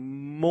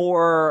becoming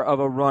more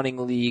of a running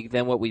league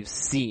than what we've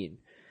seen.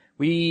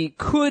 We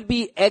could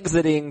be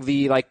exiting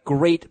the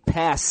great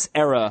pass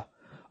era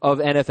of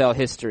NFL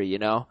history, you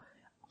know?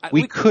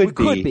 We could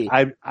be.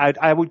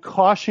 I would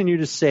caution you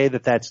to say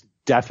that that's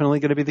definitely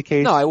going to be the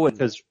case. No, I wouldn't.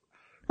 Because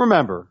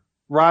remember,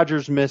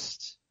 Rodgers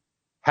missed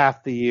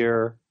half the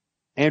year.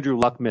 Andrew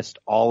Luck missed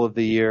all of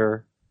the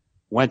year.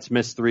 Wentz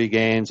missed 3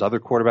 games. Other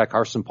quarterback,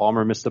 Carson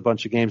Palmer, missed a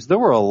bunch of games. There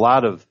were a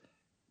lot of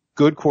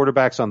good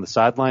quarterbacks on the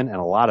sideline and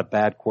a lot of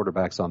bad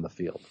quarterbacks on the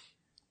field.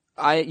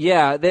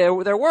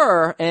 There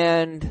were,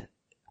 and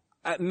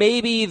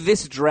maybe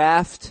this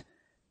draft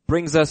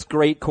brings us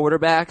great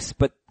quarterbacks,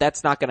 but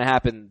that's not going to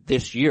happen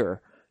this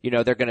year. You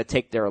know, they're going to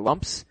take their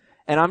lumps.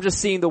 And I'm just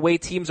seeing the way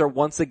teams are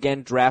once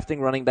again drafting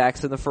running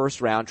backs in the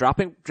first round,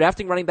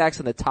 drafting running backs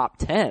in the top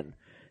 10.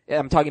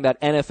 I'm talking about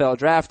NFL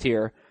draft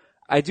here.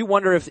 I do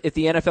wonder if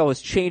the NFL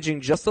is changing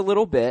just a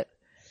little bit.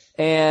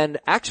 And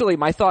actually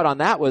my thought on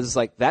that was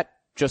that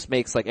just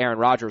makes Aaron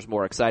Rodgers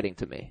more exciting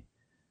to me.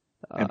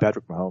 And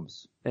Patrick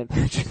Mahomes.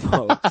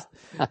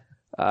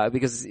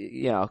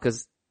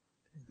 Because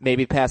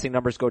maybe passing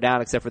numbers go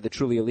down except for the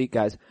truly elite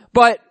guys.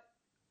 But,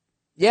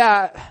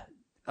 yeah,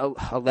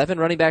 11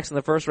 running backs in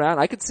the first round.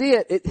 I could see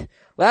it.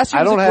 Last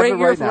year was a great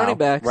year for running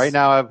backs. Right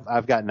now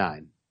I've got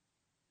 9.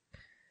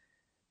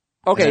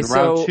 Okay, and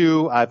round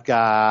 2, I've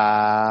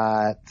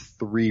got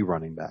 3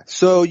 running backs.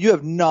 So you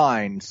have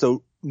 9.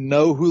 So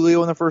no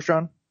Julio in the first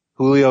round?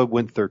 Julio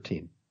went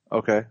 13.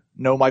 Okay.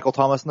 No Michael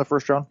Thomas in the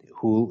first round?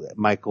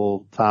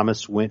 Michael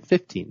Thomas went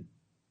 15.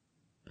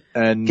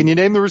 And can you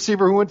name the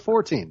receiver who went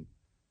 14?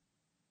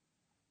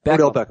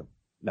 Odell Beckham.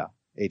 No,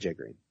 AJ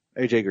Green.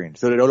 AJ Green.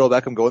 So did Odell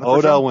Beckham go in the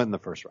first round? Odell went in the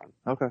first round.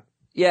 Okay.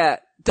 Yeah.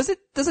 Does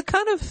it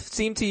kind of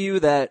seem to you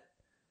that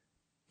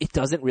it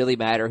doesn't really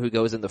matter who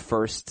goes in the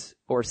first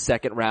or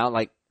second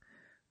round?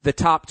 The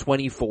top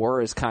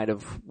 24 is kind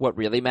of what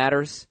really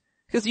matters.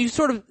 Because you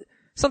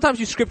sometimes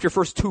you script your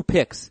first 2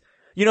 picks.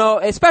 You know,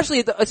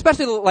 especially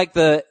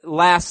the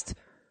last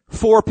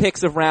 4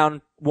 picks of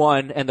round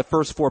 1 and the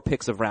first 4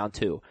 picks of round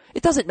 2.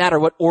 It doesn't matter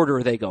what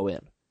order they go in.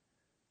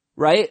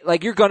 Right?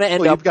 You're gonna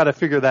end up. You've got to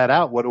figure that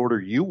out, what order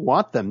you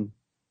want them.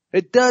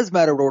 It does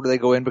matter what order they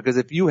go in, because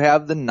if you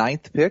have the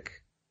 9th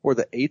pick or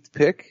the 8th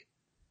pick,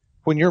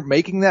 when you're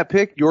making that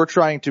pick, you're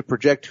trying to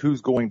project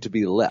who's going to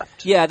be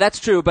left. Yeah, that's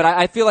true, but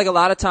I feel like a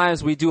lot of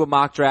times we do a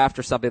mock draft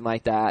or something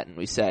like that and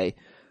we say,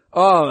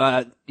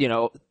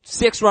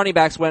 6 running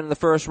backs went in the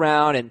first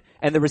round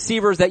and the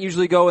receivers that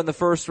usually go in the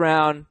first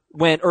round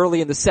went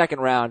early in the second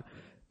round.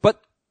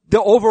 But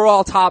the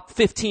overall top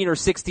 15 or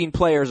 16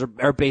 players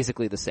are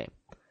basically the same.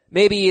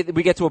 Maybe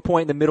we get to a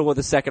point in the middle of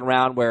the second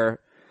round where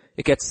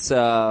it gets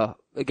a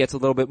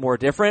little bit more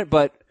different,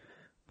 but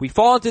we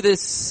fall into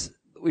this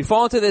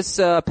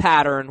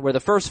pattern where the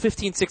first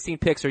 15, 16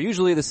 picks are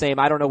usually the same.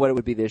 I don't know what it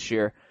would be this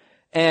year.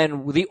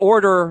 And the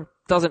order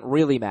doesn't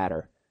really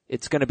matter.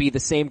 It's going to be the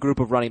same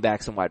group of running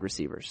backs and wide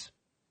receivers.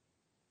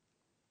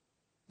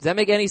 Does that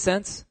make any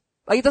sense?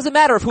 Like, it doesn't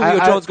matter if Julio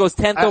Jones goes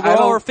 10th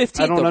overall or 15th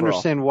overall. I don't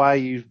understand why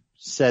you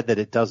said that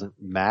it doesn't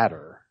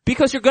matter.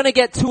 Because you're going to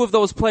get 2 of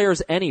those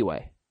players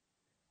anyway.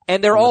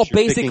 And they're all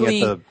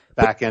basically at the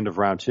back end of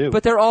round 2.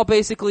 But they're all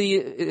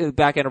basically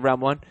back end of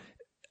round 1.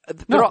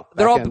 They're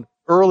all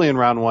early in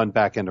round 1,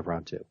 back end of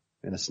round 2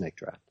 in a snake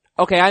draft.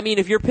 Okay, I mean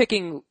if you're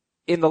picking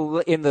in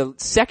the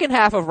second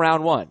half of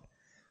round 1,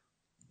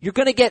 you're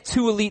going to get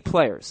 2 elite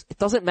players. It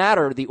doesn't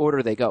matter the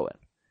order they go in.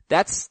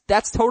 That's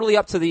totally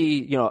up to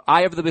the,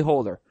 eye of the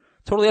beholder.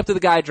 Totally up to the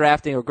guy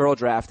drafting or girl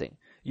drafting.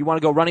 You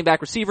want to go running back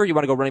receiver, you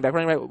want to go running back,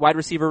 wide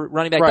receiver,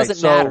 running back,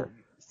 doesn't matter.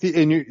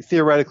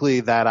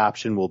 Theoretically, that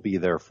option will be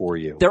there for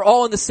you. They're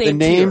all in the same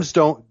tier.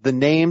 The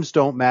names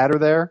don't matter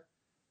there,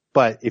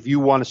 but if you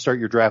want to start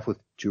your draft with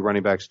 2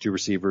 running backs, 2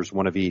 receivers,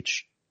 1 of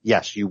each,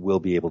 yes, you will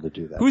be able to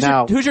do that.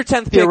 Who's your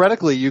 10th pick?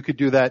 Theoretically, you could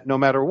do that no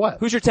matter what.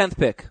 Who's your 10th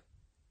pick?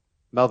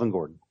 Melvin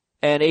Gordon.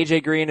 And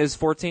AJ Green is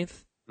 14th?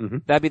 Mm-hmm.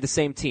 That'd be the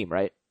same team,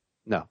 right?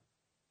 No.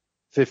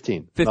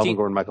 15. Melvin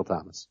Gordon, Michael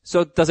Thomas.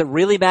 So does it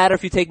really matter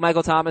if you take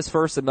Michael Thomas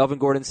first and Melvin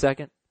Gordon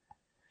second?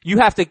 You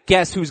have to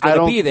guess who's going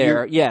to be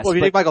there. Yes. Well, if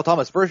you take Michael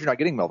Thomas first, you're not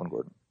getting Melvin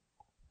Gordon.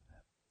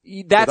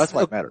 That's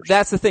what matters.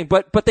 That's the thing.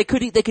 But they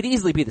could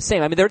easily be the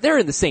same. I mean, they're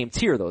in the same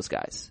tier, those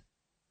guys.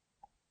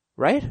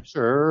 Right?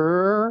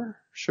 Sure.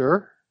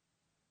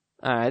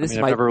 Alright, I've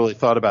never really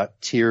thought about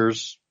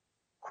tiers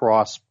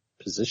cross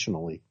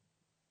positionally.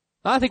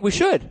 I think we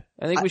should.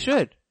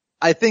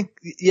 I think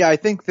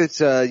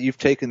that, you've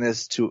taken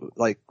this to,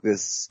 like,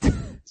 this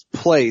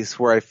place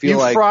where I feel you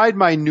like. You fried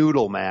my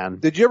noodle, man.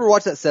 Did you ever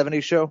watch that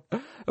 70s show?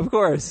 Of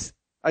course.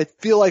 I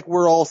feel like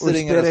we're all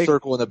sitting in a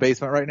circle in the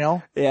basement right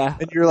now. Yeah.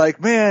 And you're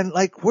like, man,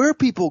 like, where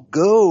people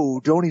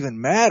go don't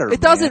even matter. It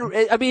doesn't,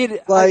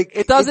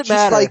 it doesn't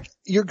matter. Like,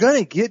 you're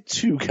gonna get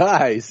 2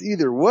 guys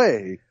either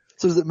way.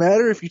 So does it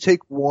matter if you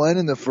take 1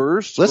 in the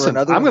first? Listen, or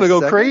another I'm going to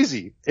go second?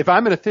 crazy. If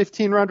I'm in a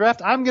 15-round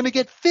draft, I'm going to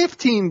get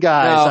 15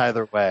 guys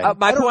either way.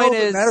 My point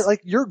is, like,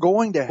 you're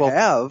going to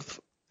have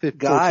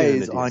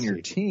guys on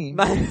your team.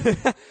 All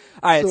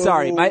right,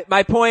 sorry.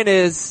 My point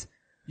is,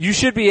 you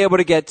should be able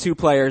to get 2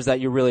 players that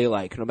you really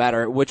like, no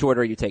matter which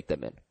order you take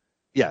them in.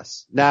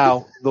 Yes.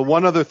 Now, the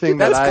one other thing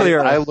that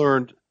I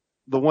learned,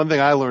 the one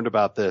thing I learned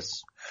about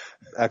this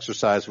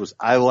exercise was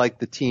I liked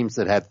the teams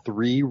that had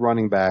 3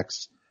 running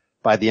backs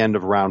by the end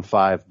of round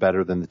 5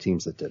 better than the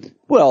teams that didn't.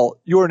 Well,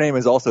 your name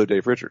is also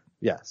Dave Richard.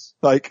 Yes.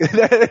 Like,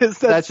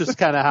 that's just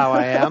kind of how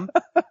I am.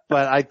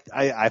 But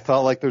I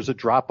felt like there's a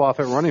drop off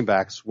at running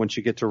backs once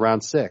you get to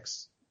round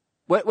 6.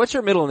 What's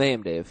your middle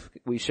name, Dave?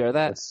 Will you share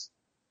that?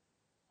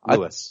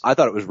 Lewis. I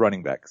thought it was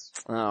running backs.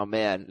 Oh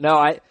man. No,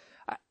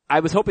 I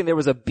was hoping there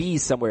was a B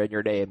somewhere in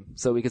your name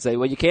so we could say,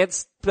 well, you can't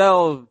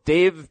spell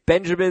Dave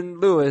Benjamin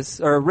Lewis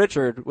or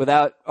Richard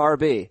without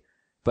RB,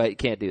 but you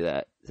can't do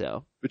that,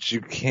 so. But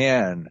you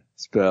can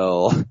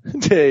spell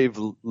Dave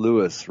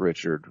Lewis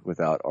Richard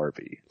without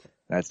RB.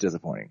 That's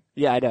disappointing.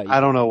 Yeah, I know. I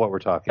don't know what we're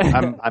talking.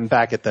 I'm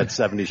back at that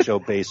 70s show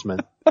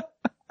basement.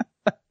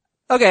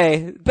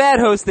 Okay, bad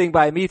hosting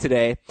by me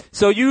today.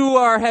 So you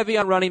are heavy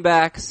on running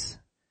backs,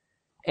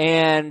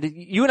 and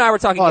you and I were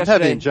talking yesterday.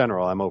 I'm heavy in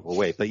general. I'm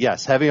overweight, but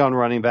yes, heavy on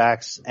running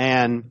backs.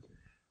 And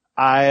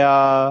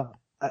I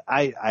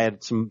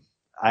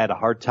had a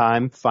hard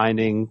time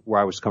finding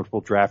where I was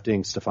comfortable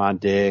drafting Stephon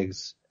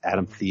Diggs,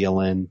 Adam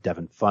Thielen,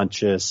 Devin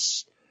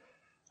Funchess.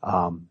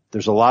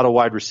 There's a lot of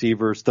wide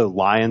receivers, the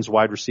Lions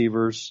wide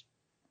receivers.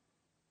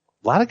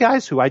 A lot of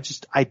guys who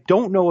I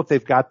don't know if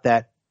they've got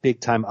that big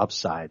time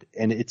upside.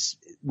 And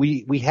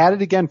we had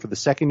it again for the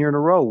second year in a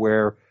row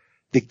where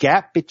the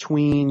gap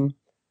between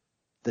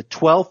the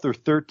 12th or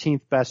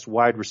 13th best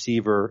wide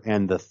receiver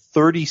and the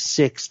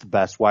 36th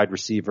best wide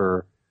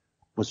receiver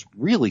was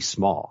really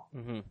small.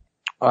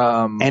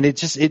 Mm-hmm. And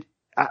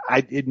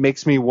it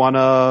makes me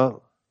wanna,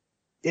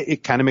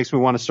 it kind of makes me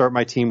want to start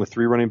my team with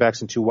 3 running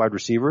backs and 2 wide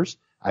receivers.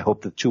 I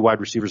hope the 2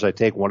 wide receivers I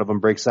take, one of them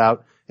breaks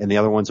out and the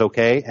other one's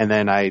okay. And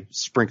then I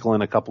sprinkle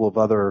in a couple of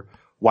other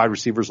wide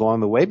receivers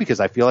along the way because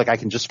I feel like I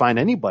can just find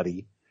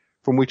anybody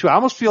from week 2. I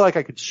almost feel like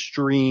I could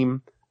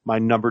stream my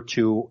number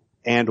 2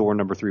 and or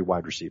number 3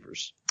 wide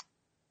receivers.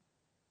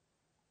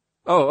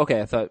 Oh,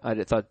 okay. I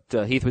thought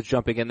Heath was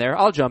jumping in there.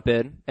 I'll jump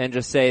in and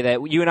just say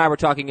that you and I were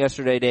talking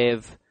yesterday,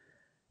 Dave.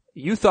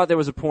 You thought there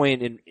was a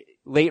point in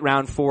late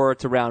round 4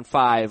 to round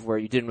 5 where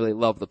you didn't really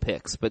love the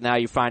picks, but now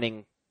you're finding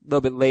a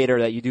little bit later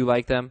that you do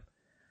like them.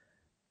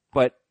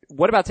 But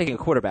what about taking a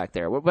quarterback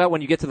there? What about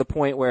when you get to the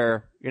point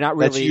where you're not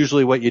really... That's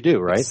usually what you do,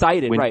 right?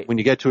 Excited, right. When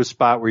you get to a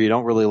spot where you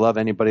don't really love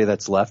anybody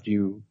that's left,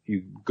 you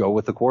go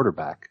with the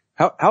quarterback.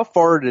 How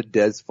far did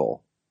Dez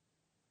fall?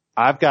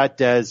 I've got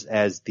Dez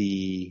as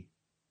the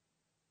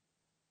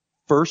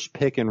first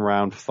pick in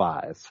round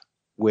 5,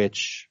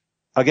 which,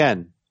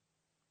 again,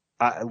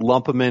 I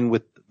lump him in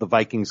with the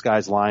Vikings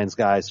guys, Lions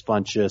guys,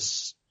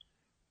 Funchess,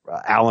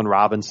 Allen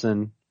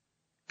Robinson,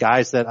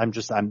 guys that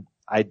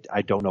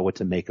I don't know what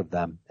to make of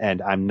them,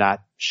 and I'm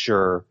not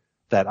sure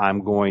that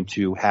I'm going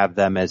to have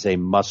them as a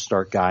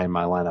must-start guy in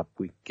my lineup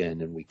week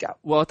in and week out.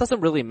 Well, it doesn't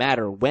really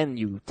matter when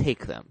you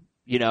take them.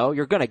 You know,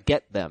 you're gonna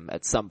get them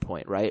at some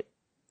point, right?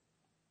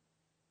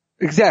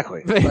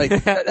 Exactly.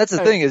 Like, that's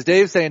the thing is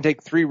Dave's saying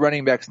take 3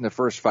 running backs in the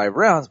first 5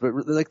 rounds,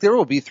 but like there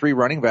will be 3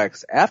 running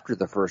backs after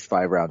the first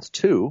 5 rounds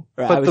too.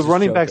 Right, but the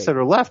running backs that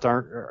are left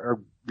are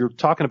you're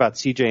talking about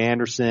C.J.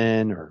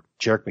 Anderson or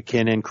Jerick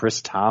McKinnon,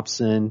 Chris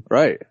Thompson.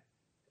 Right.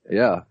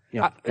 Yeah.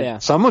 You know,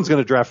 someone's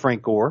going to draft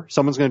Frank Gore.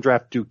 Someone's going to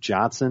draft Duke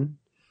Johnson.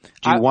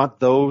 Do you want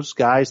those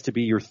guys to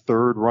be your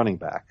third running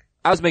back?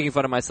 I was making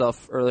fun of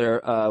myself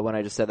earlier when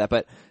I just said that,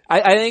 but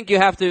I think you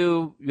have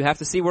to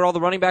see where all the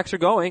running backs are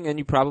going, and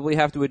you probably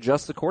have to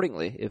adjust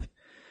accordingly. If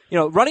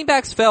running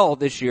backs fell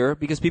this year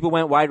because people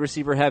went wide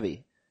receiver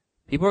heavy.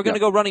 People are going to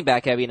go running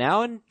back heavy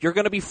now, and you're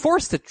going to be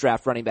forced to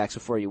draft running backs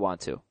before you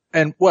want to.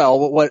 And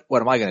well, what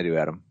am I going to do,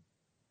 Adam?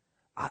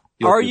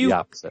 Are you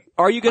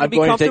going to be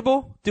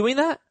comfortable doing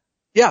that?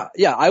 Yeah,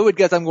 I would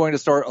guess I'm going to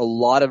start a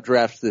lot of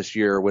drafts this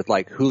year with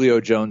like Julio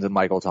Jones and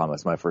Michael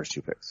Thomas, my first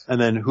 2 picks.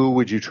 And then who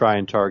would you try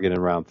and target in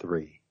round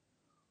 3?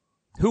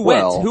 Who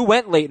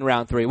went late in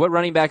round 3? What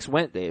running backs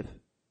went, Dave?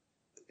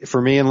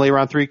 For me in late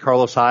round 3,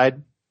 Carlos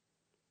Hyde,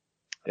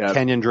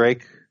 Kenyon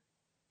Drake.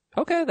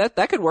 Okay,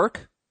 that could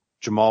work.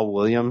 Jamal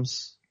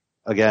Williams.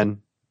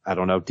 Again, I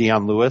don't know,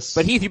 Deion Lewis.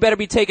 But Heath, you better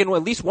be taking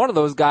at least one of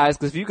those guys,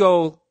 because if you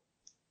go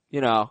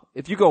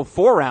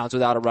 4 rounds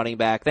without a running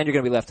back, then you're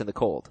going to be left in the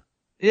cold.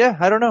 Yeah,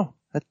 I don't know.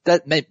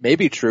 That may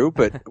be true,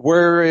 but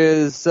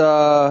where's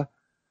Joe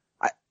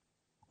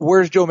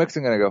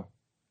Mixon going to go?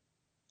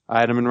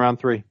 I had him in round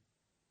 3.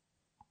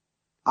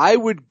 I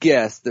would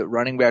guess that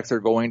running backs are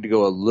going to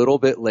go a little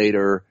bit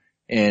later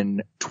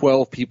in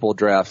 12 people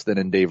drafts than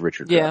in Dave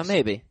Richards drafts.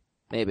 Yeah,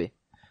 maybe.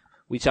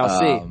 We shall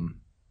see.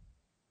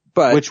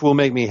 But which will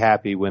make me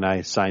happy when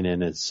I sign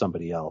in as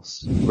somebody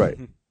else. Right.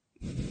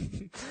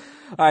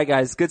 All right,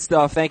 guys. Good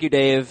stuff. Thank you,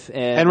 Dave.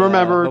 And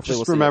remember,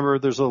 remember,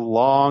 there's a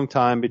long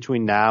time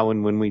between now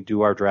and when we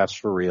do our drafts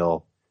for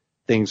real.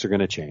 Things are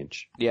going to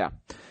change. Yeah.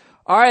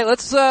 All right.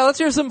 Let's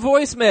hear some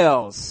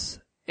voicemails.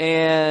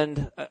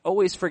 And I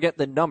always forget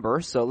the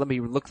number, so let me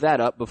look that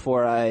up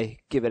before I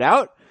give it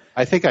out.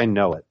 I think I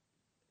know it.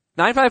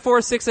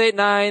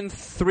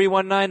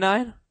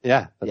 954-689-3199?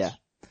 Yeah. Yeah.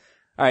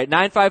 All right,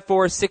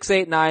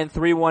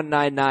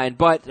 954-689-3199.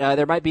 But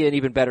there might be an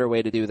even better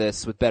way to do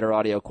this with better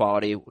audio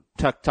quality.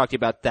 Talk to you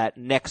about that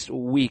next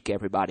week,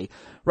 everybody.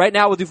 Right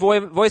now, we'll do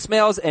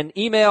voicemails and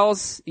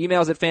emails.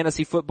 Emails at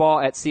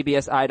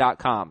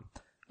fantasyfootball@cbsi.com.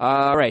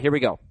 All right, here we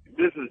go.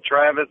 This is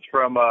Travis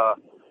from a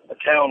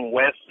town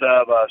west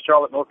of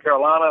Charlotte, North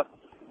Carolina.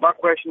 My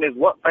question is,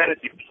 what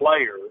fantasy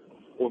player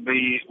will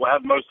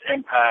have the most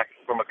impact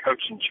from a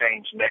coaching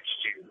change next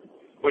year?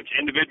 Which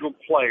individual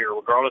player,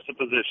 regardless of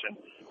position,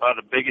 will have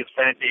the biggest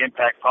fantasy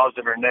impact,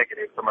 positive or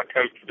negative, from a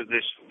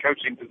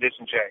coaching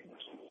position change?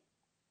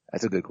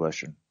 That's a good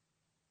question.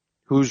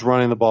 Who's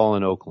running the ball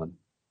in Oakland?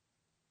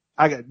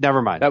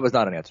 Never mind. That was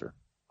not an answer.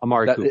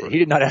 Amari Cooper. He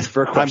did not ask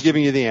for a question. I'm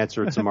giving you the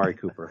answer. It's Amari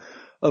Cooper.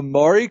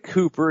 Amari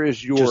Cooper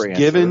is your Just answer.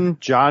 Given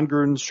John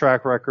Gruden's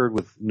track record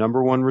with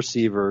number 1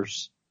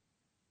 receivers,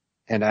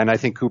 and I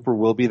think Cooper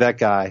will be that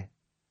guy.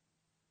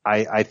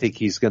 I think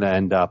he's going to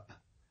end up.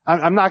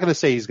 I'm not going to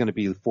say he's going to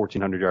be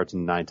 1,400 yards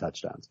and 9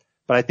 touchdowns,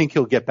 but I think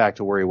he'll get back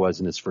to where he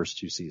was in his first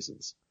 2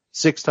 seasons.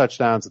 6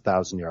 touchdowns,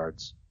 1,000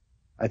 yards.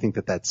 I think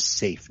that's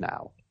safe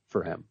now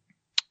for him.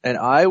 And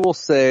I will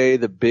say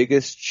the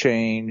biggest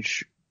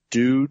change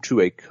due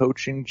to a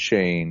coaching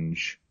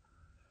change.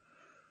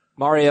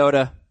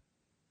 Mariota.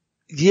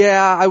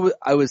 Yeah,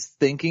 I was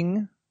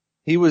thinking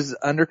he was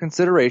under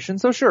consideration,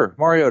 so sure,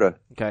 Mariota.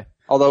 Okay.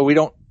 Although we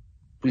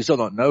still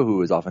don't know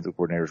who his offensive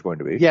coordinator is going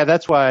to be. Yeah,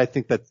 that's why I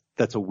think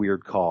that's a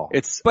weird call.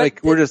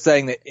 We're just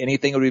saying that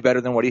anything would be better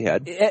than what he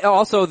had.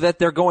 Also that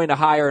they're going to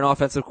hire an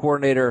offensive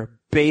coordinator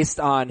based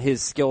on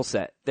his skill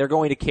set. They're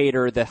going to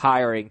cater the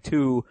hiring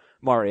to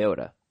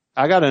Mariota.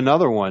 I got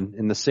another one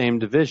in the same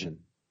division.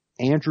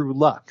 Andrew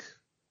Luck.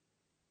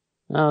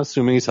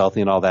 Assuming he's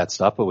healthy and all that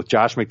stuff, but with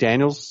Josh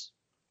McDaniels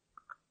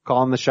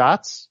calling the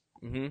shots,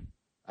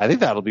 I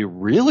think that'll be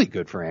really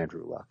good for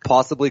Andrew Luck.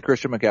 Possibly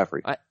Christian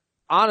McCaffrey.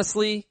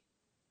 Honestly,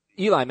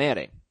 Eli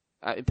Manning.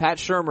 Pat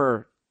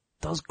Shurmur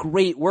does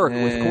great work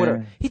with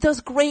quarterbacks. He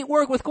does great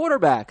work with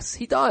quarterbacks.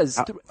 He does.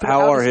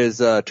 How are his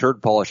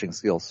turd polishing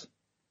skills?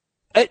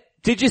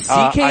 Did you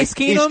see Case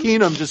Keenum? Case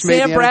Keenum just Sam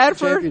made the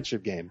Bradford?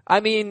 championship game.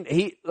 I mean,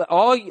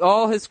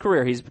 all his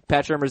career,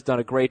 Pat Shurmur's done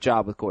a great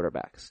job with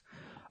quarterbacks.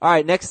 All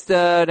right, next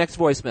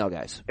voicemail,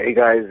 guys. Hey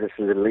guys, this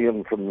is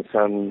Liam from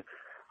San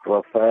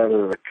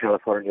Rafael,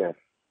 California.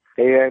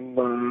 Hey,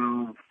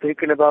 I'm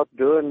thinking about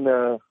doing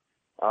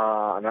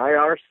an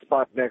IR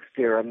spot next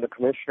year. I'm the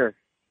commissioner,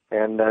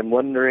 and I'm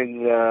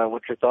wondering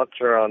what your thoughts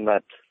are on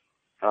that.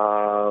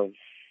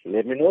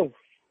 Let me know.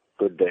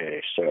 Good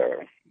day,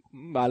 sir.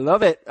 I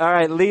love it. All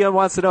right, Liam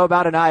wants to know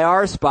about an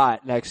IR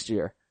spot next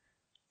year.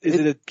 Is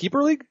it a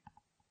keeper league?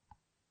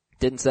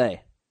 Didn't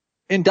say.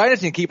 In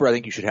Dynasty and Keeper, I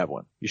think you should have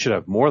one. You should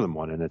have more than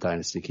one in a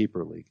Dynasty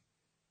Keeper League.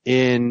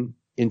 In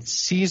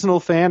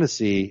seasonal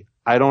fantasy,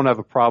 I don't have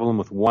a problem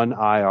with one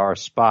IR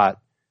spot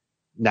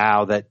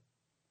now that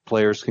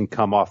players can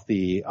come off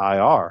the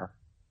IR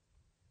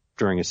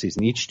during a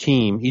season. Each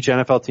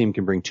NFL team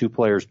can bring 2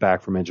 players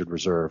back from injured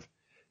reserve.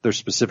 There's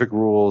specific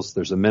rules.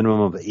 There's a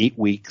minimum of 8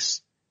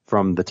 weeks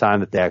from the time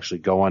that they actually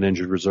go on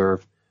injured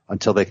reserve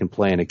until they can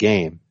play in a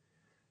game.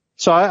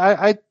 So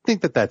I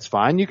think that that's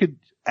fine. You could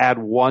add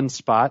one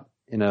spot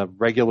in a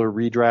regular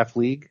redraft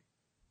league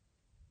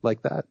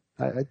like that.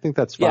 I think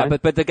that's fine. Yeah,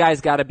 but the guy's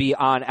got to be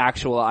on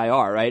actual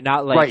IR, right?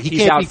 Not like right. He's He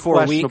can't out be 4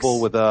 weeks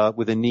questionable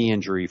with a knee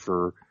injury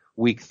for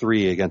week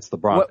 3 against the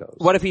Broncos.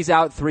 What if he's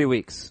out 3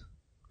 weeks?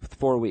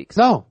 4 weeks?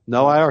 No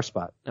IR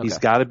spot. Okay. He's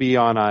got to be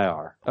on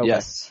IR. Okay.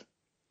 Yes.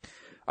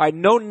 All right,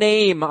 no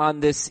name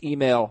on this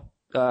email,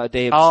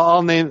 Dave.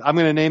 I'm going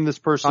to name this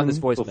person On this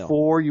voicemail.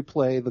 before you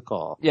play the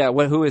call. Yeah,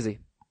 who is he?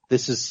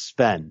 This is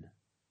Sven.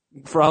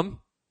 From?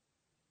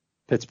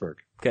 Pittsburgh.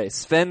 Okay,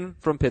 Sven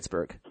from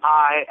Pittsburgh.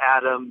 Hi,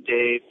 Adam,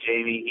 Dave,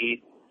 Jamie,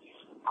 Heath.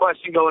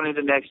 Question going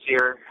into next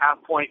year,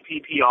 half-point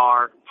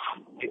PPR.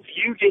 If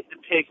you get to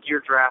pick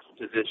your draft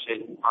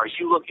position, are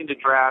you looking to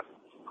draft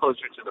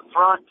closer to the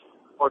front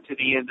or to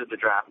the end of the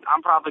draft?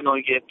 I'm probably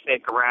going to get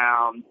pick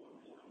around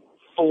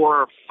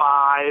 4 or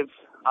 5.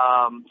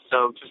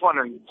 So just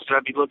wondering, should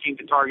I be looking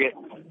to target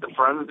the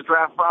front of the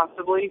draft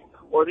possibly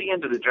or the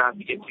end of the draft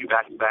to get 2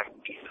 back-to-back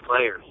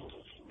players?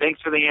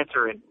 Thanks for the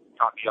answer, and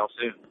talk to y'all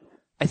soon.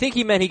 I think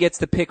he meant he gets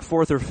to pick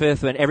 4th or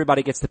 5th and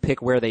everybody gets to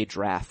pick where they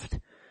draft.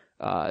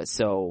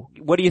 So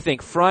what do you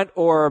think, front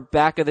or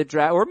back of the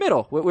draft or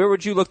middle? Where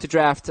would you look to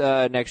draft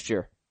next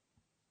year?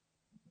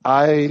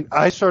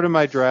 I started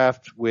my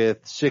draft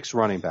with 6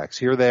 running backs.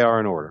 Here they are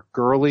in order: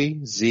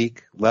 Gurley,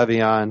 Zeke,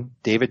 Le'Veon,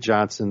 David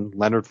Johnson,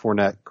 Leonard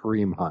Fournette,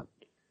 Kareem Hunt.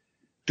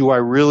 Do I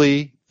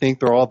really think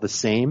they're all the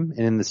same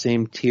and in the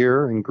same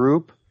tier and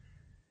group?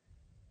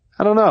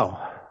 I don't know.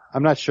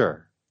 I'm not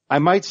sure. I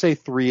might say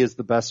 3 is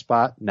the best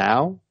spot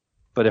now,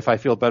 but if I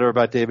feel better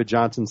about David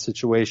Johnson's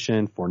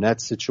situation,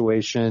 Fournette's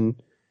situation,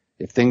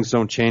 if things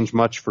don't change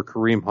much for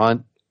Kareem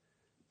Hunt,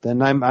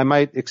 then I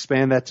might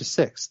expand that to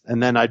 6th.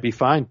 And then I'd be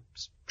fine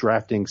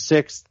drafting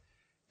 6th,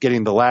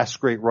 getting the last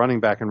great running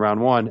back in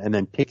round 1, and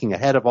then picking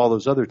ahead of all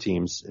those other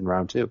teams in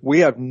round 2. We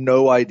have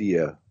no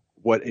idea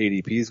what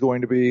ADP is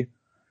going to be,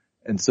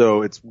 and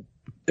so it's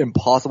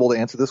impossible to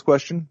answer this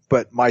question.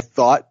 But my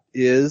thought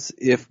is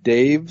if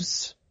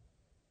Dave's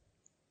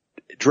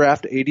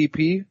draft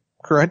ADP,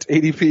 current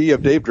ADP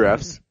of Dave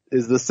drafts,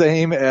 is the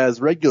same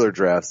as regular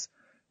drafts,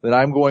 then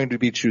I'm going to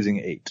be choosing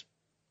 8.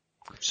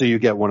 So you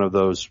get one of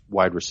those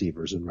wide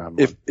receivers in round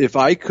 1. If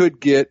I could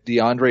get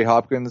DeAndre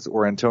Hopkins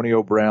or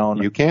Antonio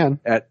Brown, you can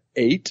at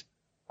 8.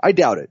 I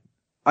doubt it.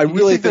 I you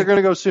really think they're going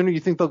to go sooner.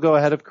 You think they'll go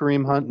ahead of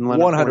Kareem Hunt and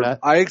Leonard 100. Fournette?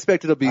 I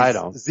expect it'll be I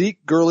don't.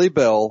 Zeke, Gurley,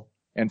 Bell,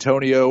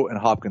 Antonio, and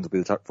Hopkins will be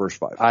the top first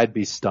 5. I'd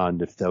be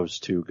stunned if those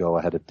 2 go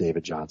ahead of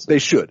David Johnson. They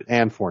should.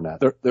 And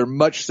Fournette. They're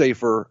much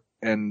safer,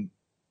 and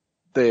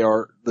they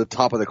are the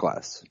top of the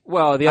class.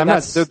 Well, they're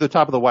the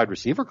top of the wide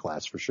receiver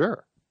class for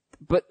sure.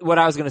 But what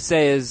I was going to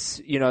say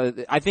is,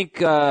 I think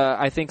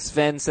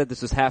Sven said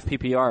this was half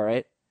PPR,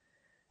 right?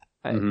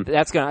 Mm-hmm.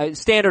 That's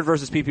standard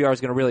versus PPR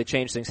is going to really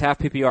change things. Half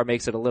PPR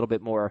makes it a little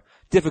bit more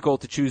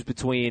difficult to choose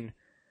between,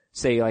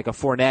 say, like a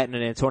Fournette and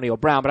an Antonio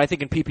Brown. But I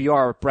think in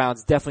PPR,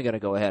 Brown's definitely going to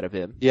go ahead of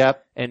him.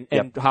 Yep. And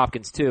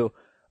Hopkins too.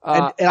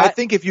 And I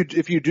think if you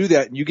do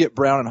that and you get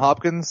Brown and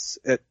Hopkins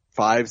at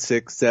 5,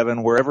 6,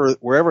 7,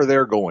 wherever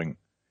they're going,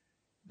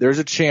 there's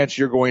a chance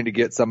you're going to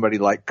get somebody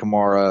like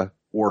Kamara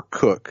or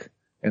Cook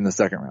in the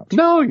second round.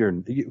 No,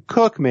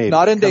 Cook maybe.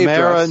 Not in Dave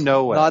drafts.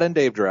 No way. Not in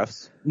Dave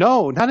drafts.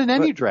 No, not in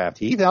any draft.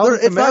 It's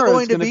not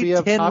going to be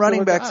 10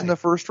 running backs in the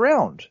first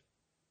round.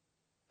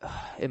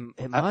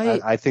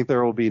 I think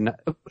there will be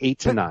 8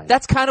 to 9.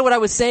 That's kind of what I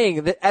was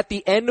saying. That at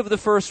the end of the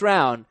first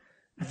round,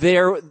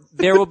 there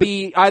will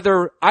be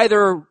either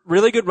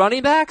really good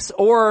running backs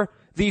or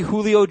the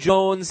Julio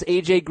Jones,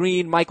 AJ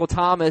Green, Michael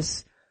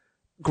Thomas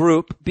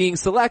group being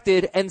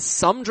selected. And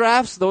some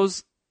drafts,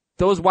 those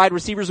wide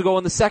receivers will go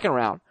in the second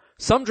round.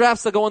 Some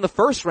drafts they'll go in the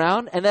first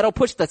round, and that'll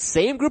push that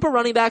same group of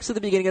running backs to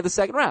the beginning of the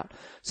second round.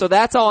 So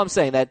that's all I'm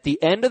saying, that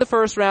the end of the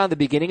first round, the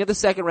beginning of the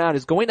second round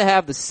is going to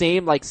have the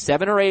same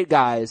 7 or 8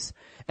 guys,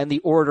 and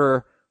the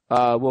order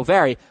will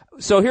vary.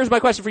 So here's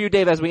my question for you,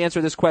 Dave, as we answer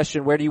this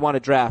question: where do you want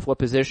to draft? What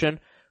position?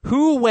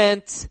 Who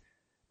went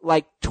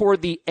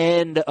toward the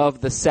end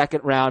of the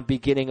second round,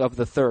 beginning of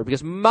the third?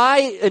 Because my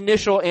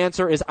initial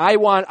answer is I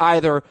want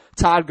either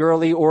Todd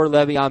Gurley or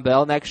Le'Veon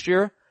Bell next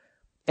year.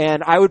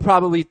 and I would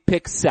probably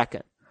pick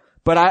second.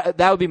 But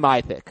that would be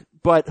my pick.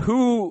 But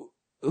who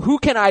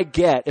can I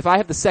get if I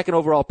have the second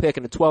overall pick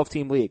in a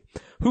 12-team league?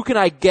 Who can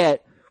I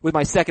get with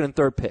my second and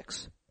third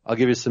picks? I'll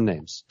give you some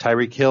names.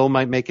 Tyreek Hill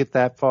might make it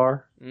that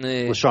far.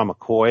 LaShawn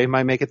McCoy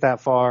might make it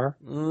that far.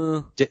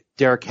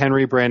 Derrick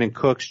Henry, Brandon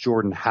Cooks,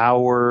 Jordan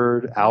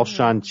Howard,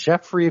 Alshon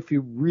Jeffrey if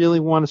you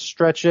really want to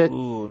stretch it.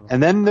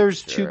 And then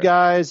there's two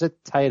guys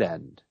at tight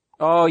end.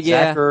 Oh,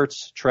 yeah. Zach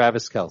Ertz,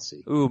 Travis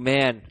Kelce. Ooh,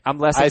 man. I'm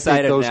less excited now.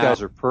 I think those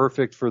guys are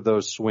perfect for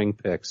those swing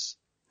picks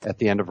at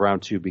the end of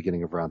round 2,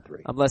 beginning of round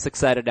 3. I'm less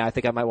excited now. I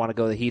think I might want to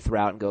go the Heath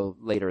route and go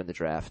later in the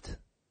draft.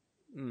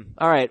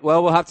 All right.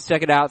 Well, we'll have to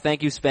check it out.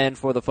 Thank you, Sven,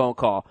 for the phone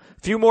call.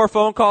 A few more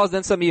phone calls,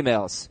 then some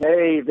emails.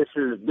 Hey, this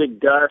is Big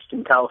Dust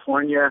in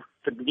California.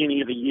 At the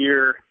beginning of the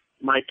year,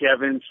 Mike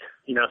Evans,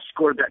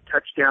 scored that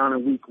touchdown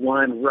in week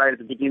 1 right at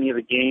the beginning of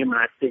the game, and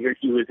I figured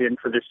he was in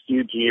for this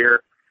huge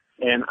year,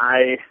 and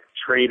I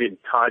traded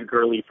Todd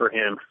Gurley for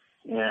him.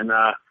 And,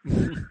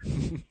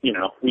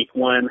 week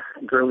 1,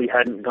 Gurley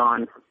hadn't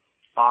gone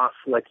off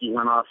like he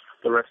went off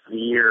the rest of the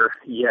year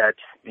yet,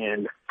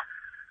 and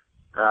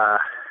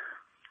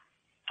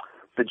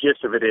the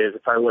gist of it is,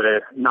 if I would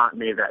have not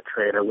made that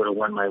trade, I would have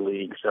won my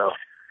league. So,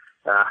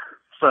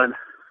 fun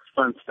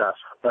stuff.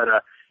 But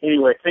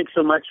anyway, thanks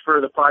so much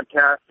for the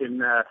podcast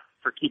and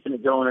for keeping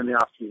it going in the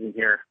off season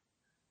here.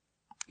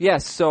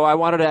 Yes. So I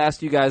wanted to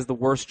ask you guys the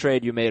worst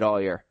trade you made all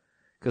year,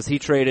 because he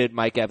traded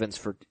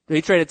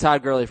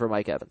Todd Gurley for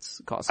Mike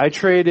Evans. I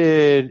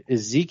traded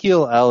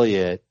Ezekiel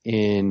Elliott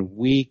in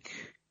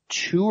week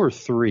 2 or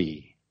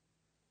 3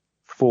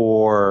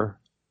 for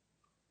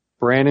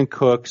Brandon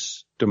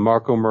Cooks,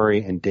 DeMarco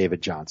Murray, and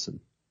David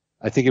Johnson.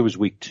 I think it was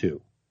week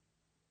 2.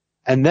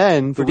 And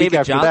then the week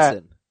after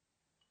that.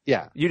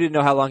 Yeah. You didn't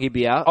know how long he'd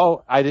be out?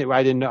 Oh, I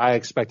didn't know. I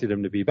expected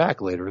him to be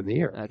back later in the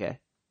year. Okay.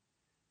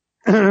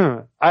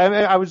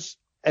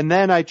 And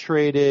then I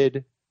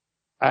traded,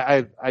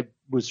 I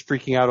was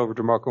freaking out over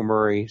DeMarco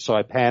Murray, so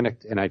I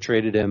panicked and I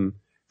traded him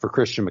for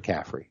Christian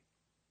McCaffrey.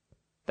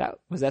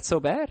 Was that so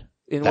bad?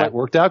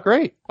 Worked out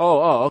great.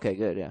 Oh, okay,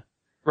 good, yeah.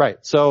 Right.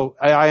 So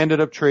I ended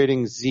up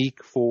trading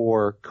Zeke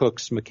for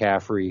Cooks,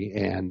 McCaffrey,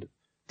 and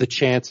the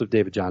chance of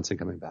David Johnson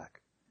coming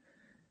back.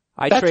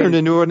 Turned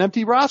into an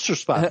empty roster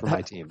spot for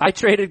my team. I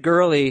traded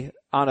Gurley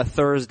on a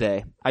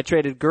Thursday. I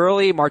traded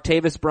Gurley,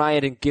 Martavis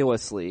Bryant, and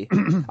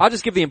Gillislee. I'll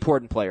just give the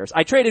important players.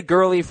 I traded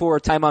Gurley for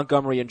Ty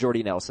Montgomery and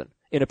Jordy Nelson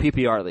in a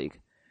PPR league.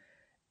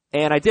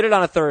 And I did it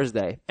on a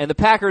Thursday. And the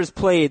Packers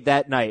played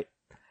that night.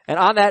 And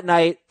on that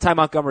night, Ty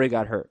Montgomery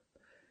got hurt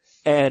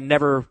and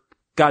never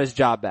got his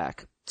job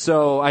back.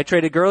 So I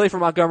traded Gurley for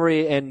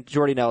Montgomery and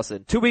Jordy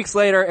Nelson. 2 weeks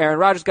later, Aaron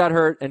Rodgers got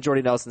hurt and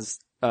Jordy Nelson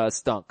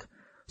stunk.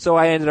 So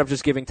I ended up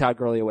just giving Todd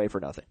Gurley away for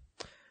nothing.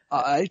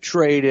 I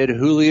traded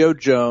Julio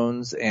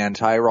Jones and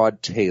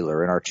Tyrod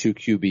Taylor in our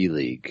 2QB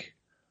league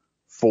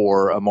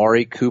for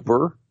Amari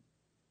Cooper,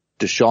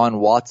 Deshaun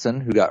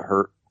Watson, who got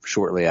hurt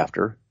shortly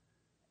after,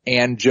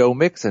 and Joe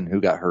Mixon,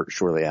 who got hurt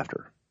shortly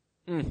after.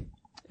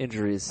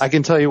 Injuries. I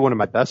can tell you one of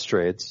my best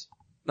trades.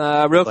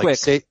 Real quick.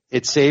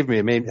 It saved me.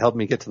 It helped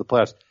me get to the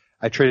playoffs.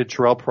 I traded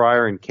Terrell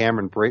Pryor and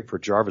Cameron Brate for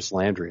Jarvis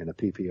Landry in a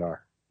PPR.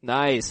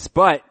 Nice.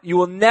 But you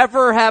will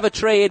never have a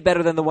trade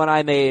better than the one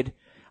I made,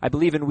 I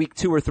believe in week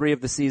 2 or 3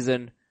 of the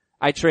season.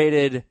 I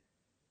traded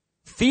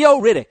Theo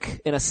Riddick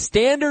in a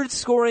standard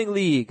scoring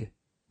league.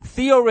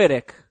 Theo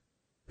Riddick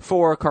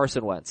for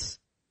Carson Wentz.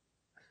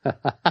 And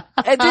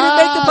didn't make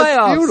the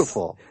playoffs.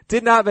 Beautiful.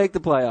 Did not make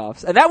the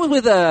playoffs. And that was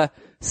with a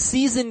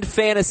seasoned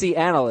fantasy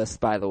analyst,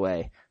 by the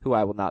way, who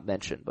I will not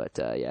mention, but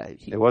yeah.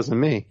 It wasn't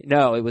me.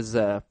 No, it was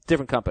a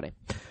different company.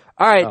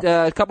 All right,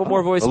 a couple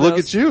more voicemails. Well, look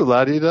at you,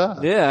 la-di-da.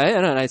 Yeah,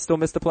 and I still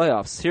missed the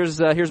playoffs.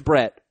 Here's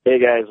Brett. Hey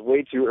guys,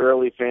 way too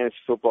early fantasy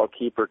football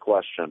keeper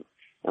question.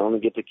 I only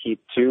get to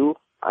keep 2.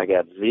 I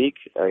got Zeke,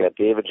 I got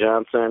David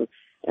Johnson,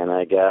 and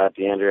I got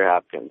DeAndre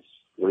Hopkins.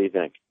 What do you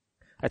think?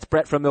 That's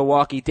Brett from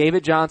Milwaukee.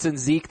 David Johnson,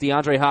 Zeke,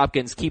 DeAndre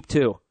Hopkins, keep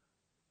 2.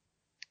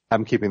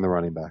 I'm keeping the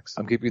running backs.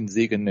 I'm keeping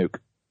Zeke and Nuke.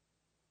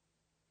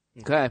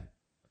 Okay.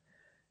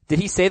 Did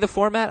he say the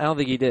format? I don't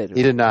think he did.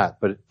 He did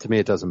not, but to me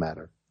it doesn't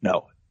matter.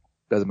 No,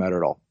 doesn't matter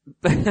at all.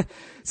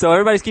 So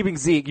everybody's keeping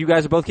Zeke. You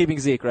guys are both keeping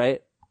Zeke,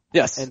 right?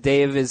 Yes. And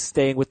Dave is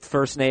staying with the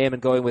first name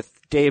and going with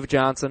Dave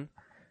Johnson.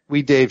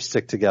 We Dave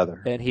stick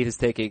together. And Heath is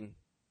taking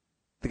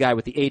the guy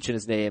with the H in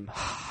his name,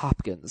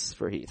 Hopkins,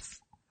 for Heath.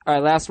 All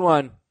right, last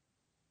one.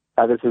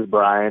 This is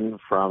Brian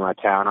from a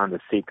town on the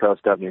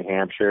seacoast of New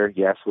Hampshire.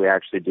 Yes, we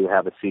actually do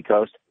have a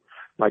seacoast.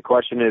 My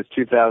question is,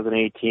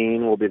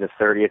 2018 will be the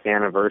 30th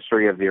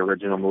anniversary of the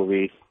original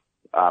movie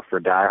for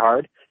Die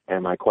Hard.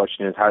 And my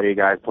question is, how do you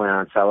guys plan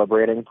on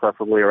celebrating,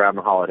 preferably around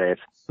the holidays?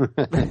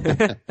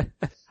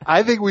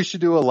 I think we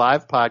should do a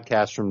live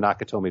podcast from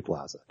Nakatomi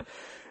Plaza.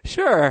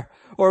 Sure.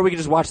 Or we could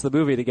just watch the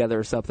movie together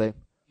or something.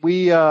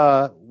 We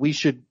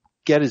should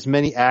get as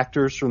many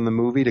actors from the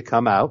movie to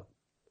come out.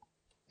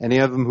 Any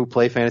of them who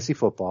play fantasy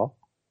football.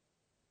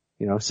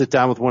 You know, sit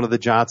down with one of the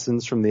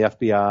Johnsons from the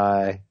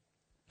FBI.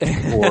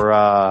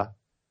 or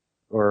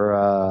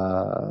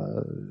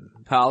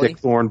Holly? Dick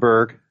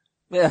Thornburg.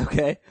 Yeah,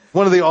 okay.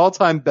 One of the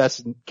all-time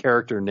best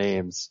character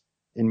names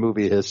in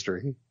movie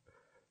history.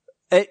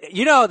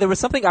 There was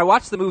something, I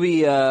watched the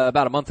movie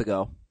about a month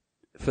ago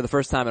for the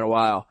first time in a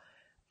while.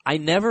 I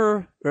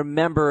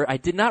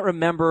did not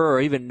remember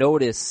or even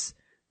notice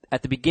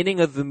at the beginning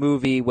of the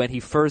movie when he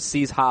first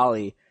sees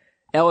Holly,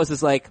 Ellis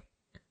is like,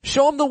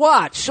 show him the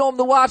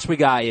watch we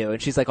got you.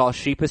 And she's like all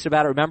sheepish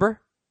about it, remember?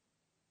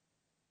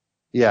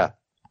 Yeah.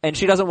 And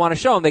she doesn't want to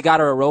show him, they got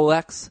her a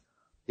Rolex.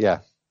 Yeah.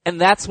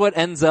 And that's what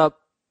ends up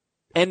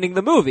ending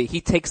the movie. He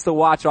takes the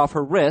watch off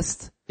her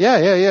wrist. Yeah.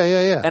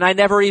 And I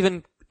never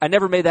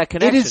made that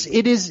connection.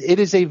 It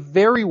is a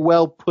very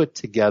well put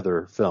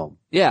together film.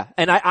 Yeah.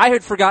 And I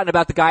had forgotten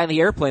about the guy in the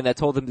airplane that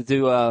told him to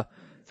do,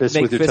 Fist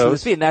make with your fist toes. with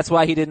his feet, and that's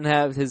why he didn't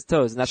have his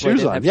toes, and that's why he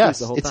Shoes didn't on. have Yes. shoes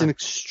the whole It's time. an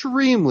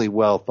extremely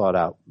well thought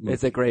out movie.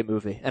 It's a great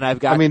movie. And I've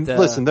got,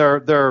 listen,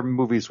 there are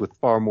movies with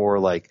far more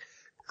like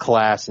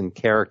class and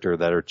character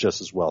that are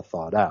just as well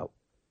thought out.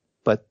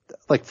 But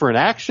like for an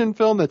action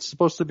film that's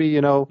supposed to be,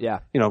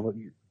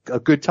 a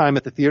good time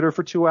at the theater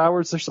for 2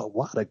 hours, there's a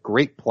lot of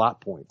great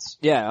plot points.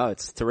 Yeah,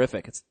 it's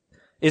terrific.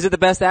 Is it the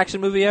best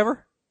action movie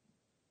ever?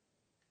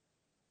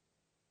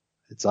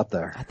 It's up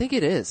there. I think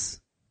it is.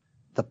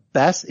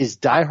 Is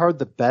Die Hard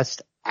the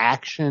best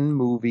action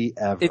movie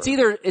ever? It's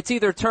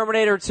either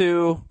Terminator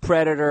 2,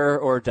 Predator,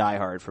 or Die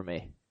Hard for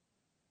me.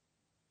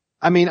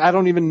 I mean, I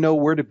don't even know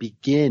where to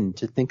begin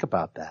to think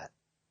about that.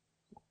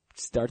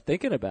 Start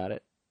thinking about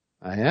it.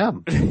 I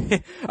am.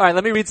 All right,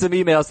 let me read some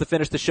emails to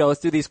finish the show.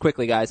 Let's do these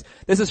quickly, guys.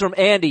 This is from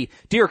Andy.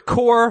 Dear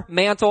core,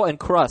 mantle, and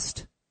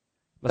crust.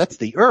 That's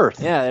the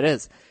Earth. Yeah, it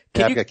is.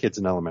 I've got kids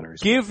in elementary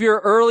school. Give your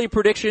early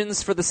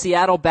predictions for the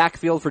Seattle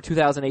backfield for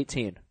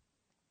 2018.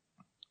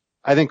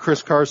 I think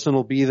Chris Carson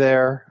will be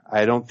there.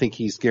 I don't think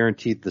he's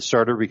guaranteed the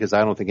starter because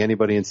I don't think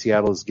anybody in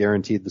Seattle is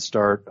guaranteed the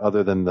start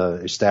other than the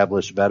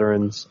established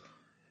veterans.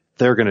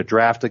 They're going to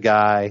draft a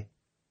guy.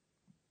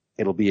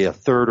 It'll be a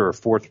third or a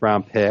fourth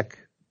round pick.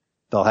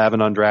 They'll have an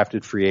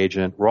undrafted free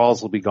agent.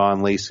 Rawls will be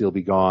gone. Lacey will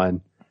be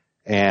gone.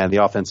 And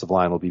the offensive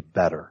line will be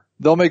better.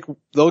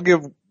 They'll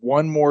give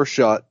one more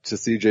shot to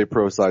CJ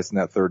Procise in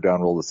that third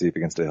down role to see if he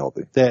can stay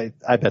healthy.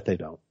 I bet they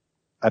don't.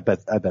 I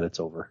bet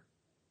it's over.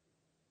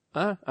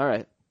 All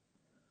right.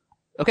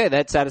 Okay,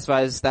 that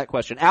satisfies that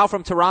question. Al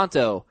from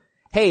Toronto.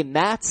 Hey,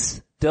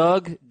 Mats,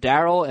 Doug,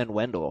 Daryl, and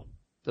Wendell.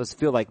 Those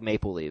feel like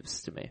maple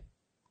leaves to me.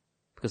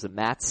 Because of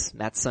Matt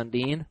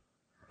Sundin.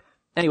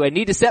 Anyway,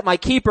 need to set my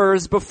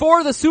keepers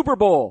before the Super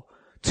Bowl.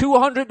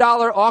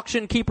 $200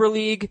 auction keeper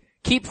league.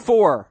 Keep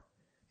 4.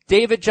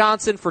 David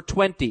Johnson for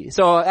 20.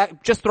 So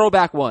just throw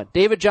back 1.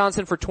 David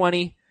Johnson for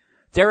 20.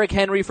 Derrick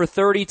Henry for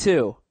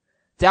 32.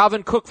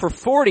 Dalvin Cook for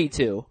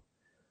 42.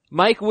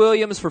 Mike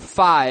Williams for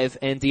 5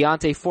 and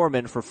Deontay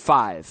Foreman for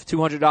 5.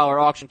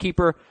 $200 auction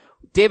keeper.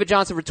 David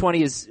Johnson for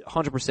 20 is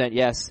 100%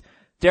 yes.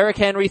 Derrick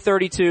Henry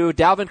 32.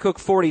 Dalvin Cook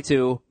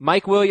 42.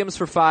 Mike Williams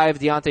for 5.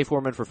 Deontay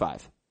Foreman for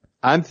 5.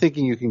 I'm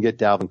thinking you can get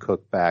Dalvin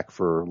Cook back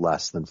for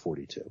less than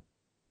 42.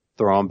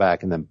 Throw him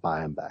back and then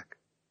buy him back.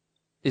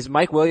 Is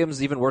Mike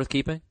Williams even worth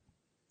keeping?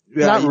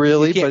 Yeah, not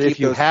really, but if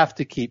you have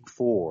to keep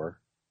 4.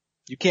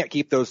 You can't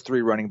keep those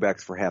 3 running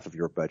backs for half of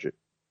your budget.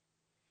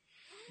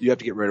 You have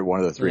to get rid of one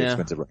of the 3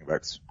 expensive running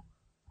backs.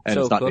 And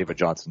it's not David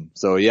Johnson.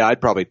 So yeah,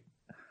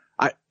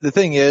 the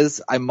thing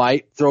is, I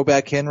might throw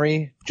back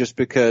Henry just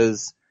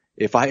because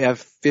if I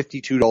have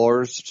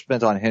 $52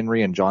 spent on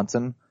Henry and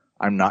Johnson,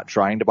 I'm not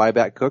trying to buy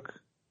back Cook.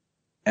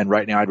 And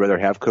right now I'd rather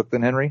have Cook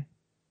than Henry.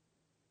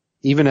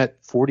 Even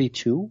at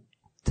 42?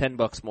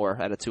 $10 more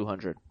at a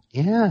 200.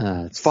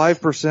 Yeah. It's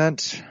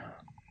 5%.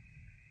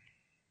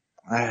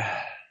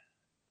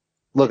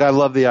 Look, I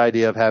love the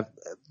idea of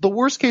the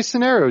worst case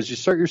scenario is you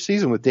start your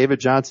season with David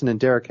Johnson and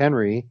Derrick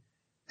Henry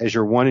as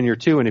your 1 and your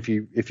 2. And if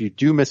you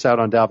do miss out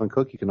on Dalvin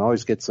Cook, you can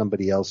always get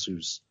somebody else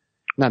who's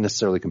not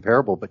necessarily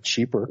comparable, but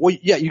cheaper. Well,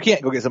 yeah, you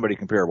can't go get somebody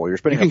comparable. You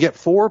can get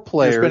 4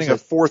 players. You're spending a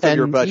fourth of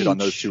your budget each. on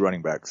those 2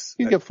 running backs.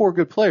 You can get 4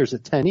 good players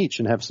at 10 each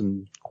and have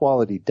some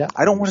quality depth.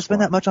 I don't want to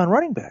spend that much on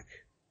running back.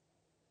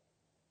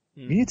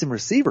 You need some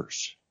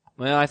receivers.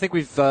 Well, I think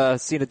we've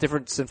seen a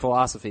difference in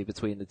philosophy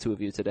between the two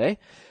of you today.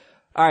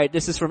 All right,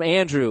 this is from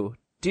Andrew.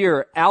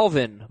 Dear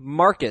Alvin,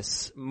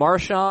 Marcus,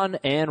 Marshawn,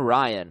 and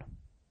Ryan.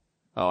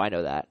 Oh, I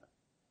know that.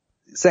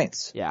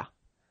 Saints. Yeah.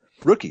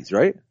 Rookies,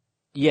 right?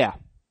 Yeah.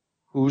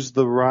 Who's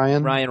the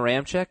Ryan? Ryan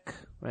Ramczyk,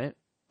 right?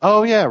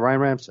 Oh yeah, Ryan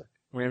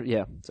Ramczyk.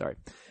 Yeah, sorry.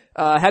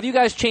 Have you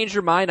guys changed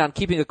your mind on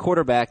keeping a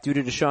quarterback due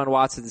to Deshaun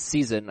Watson's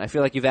season? I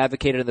feel like you've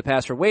advocated in the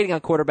past for waiting on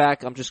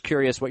quarterback. I'm just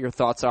curious what your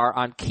thoughts are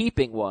on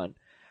keeping one.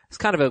 It's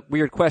kind of a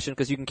weird question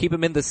because you can keep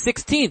him in the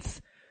 16th.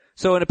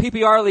 So in a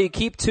PPR league,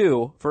 keep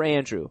 2 for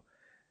Andrew.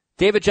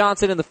 David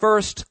Johnson in the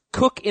 1st,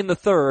 Cook in the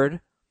 3rd,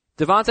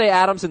 Devontae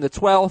Adams in the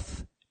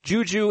 12th,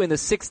 Juju in the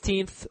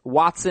 16th,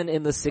 Watson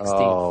in the 16th.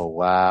 Oh,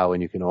 wow.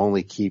 And you can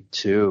only keep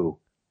 2.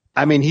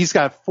 I mean, he's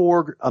got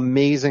 4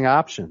 amazing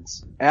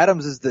options.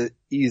 Adams is the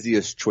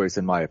easiest choice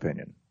in my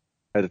opinion.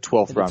 At a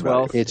 12th round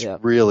value. It's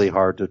really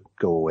hard to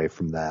go away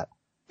from that.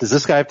 Does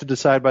this guy have to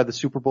decide by the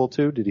Super Bowl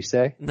too? Did he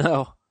say?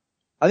 No.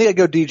 I think I'd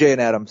go DJ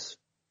and Adams.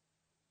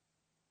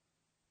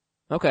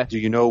 Okay. Do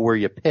you know where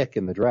you pick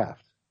in the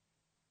draft?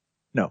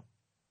 No.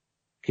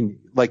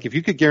 If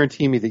you could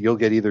guarantee me that you'll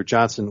get either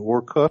Johnson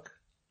or Cook,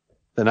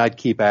 then I'd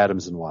keep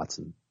Adams and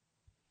Watson.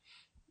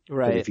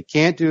 Right. But if you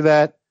can't do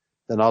that,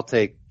 then I'll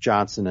take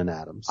Johnson and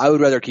Adams. I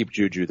would rather keep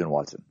Juju than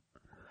Watson.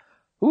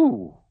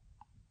 Ooh.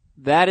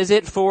 That is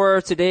it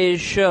for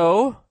today's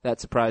show. That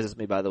surprises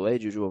me, by the way,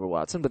 Juju over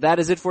Watson. But that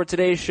is it for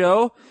today's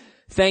show.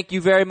 Thank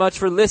you very much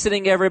for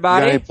listening,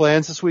 everybody. You got any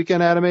plans this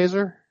weekend, Adam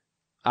Azer?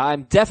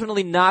 I'm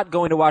definitely not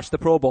going to watch the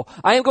Pro Bowl.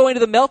 I am going to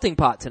the Melting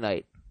Pot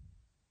tonight.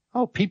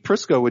 Oh, Pete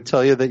Prisco would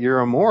tell you that you're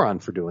a moron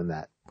for doing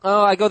that.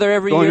 Oh, I go there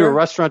every Going year. to a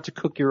restaurant to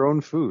cook your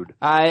own food.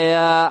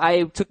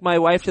 I took my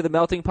wife to the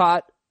Melting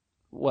Pot,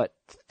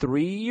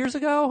 3 years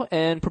ago,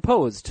 and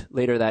proposed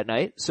later that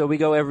night. So we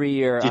go every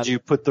year. Did you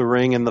put the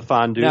ring in the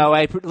fondue? No,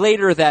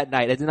 later that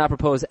night. I did not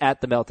propose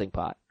at the Melting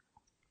Pot.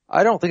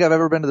 I don't think I've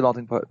ever been to the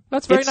Melting Pot.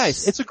 That's very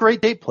nice. It's a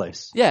great date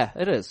place. Yeah,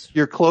 it is.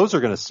 Your clothes are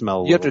going to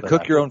smell a You have little to bit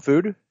cook your own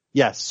food?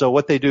 Yes. So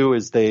what they do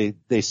is they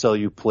sell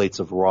you plates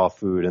of raw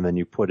food and then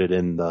you put it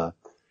in the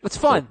It's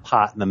fun.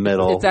 pot in the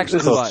middle. It's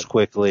actually cooks fun.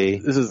 quickly.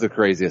 This is the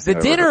craziest The thing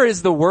I've ever dinner heard.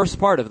 is the worst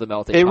part of the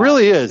Melting Pot. It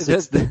really is.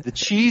 It's the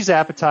cheese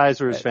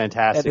appetizer is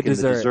fantastic And the and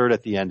the dessert. dessert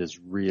at the end is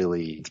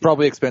really It's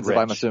probably expensive, rich.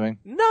 I'm assuming.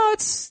 No,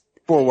 it's,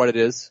 For what it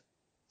is.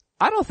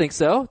 I don't think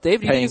so. Dave,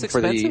 do you think Paying it's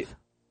for the- expensive?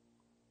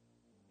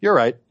 You're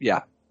right.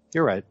 Yeah.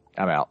 You're right.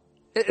 I'm out.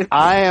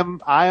 I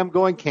am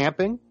going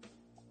camping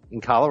in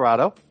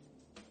Colorado.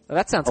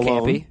 That sounds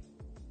Alone. campy.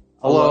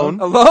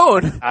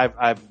 Alone.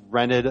 I've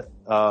rented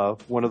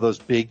one of those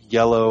big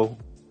yellow,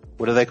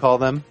 what do they call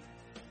them?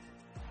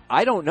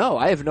 I don't know.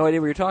 I have no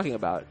idea what you're talking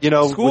about. You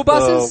know, school with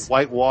buses? the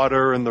white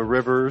water and the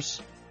rivers.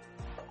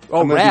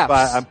 Oh,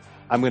 rafts.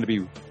 I'm going to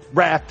be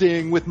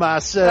rafting with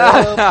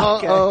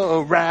myself.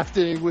 Okay.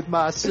 Rafting with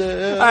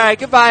myself. All right,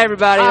 goodbye,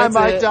 everybody. I That's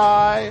might it.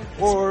 die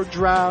or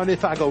drown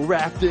if I go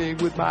rafting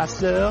with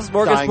myself.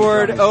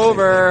 Smorgasbord Dying,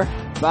 over.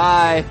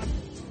 Bye.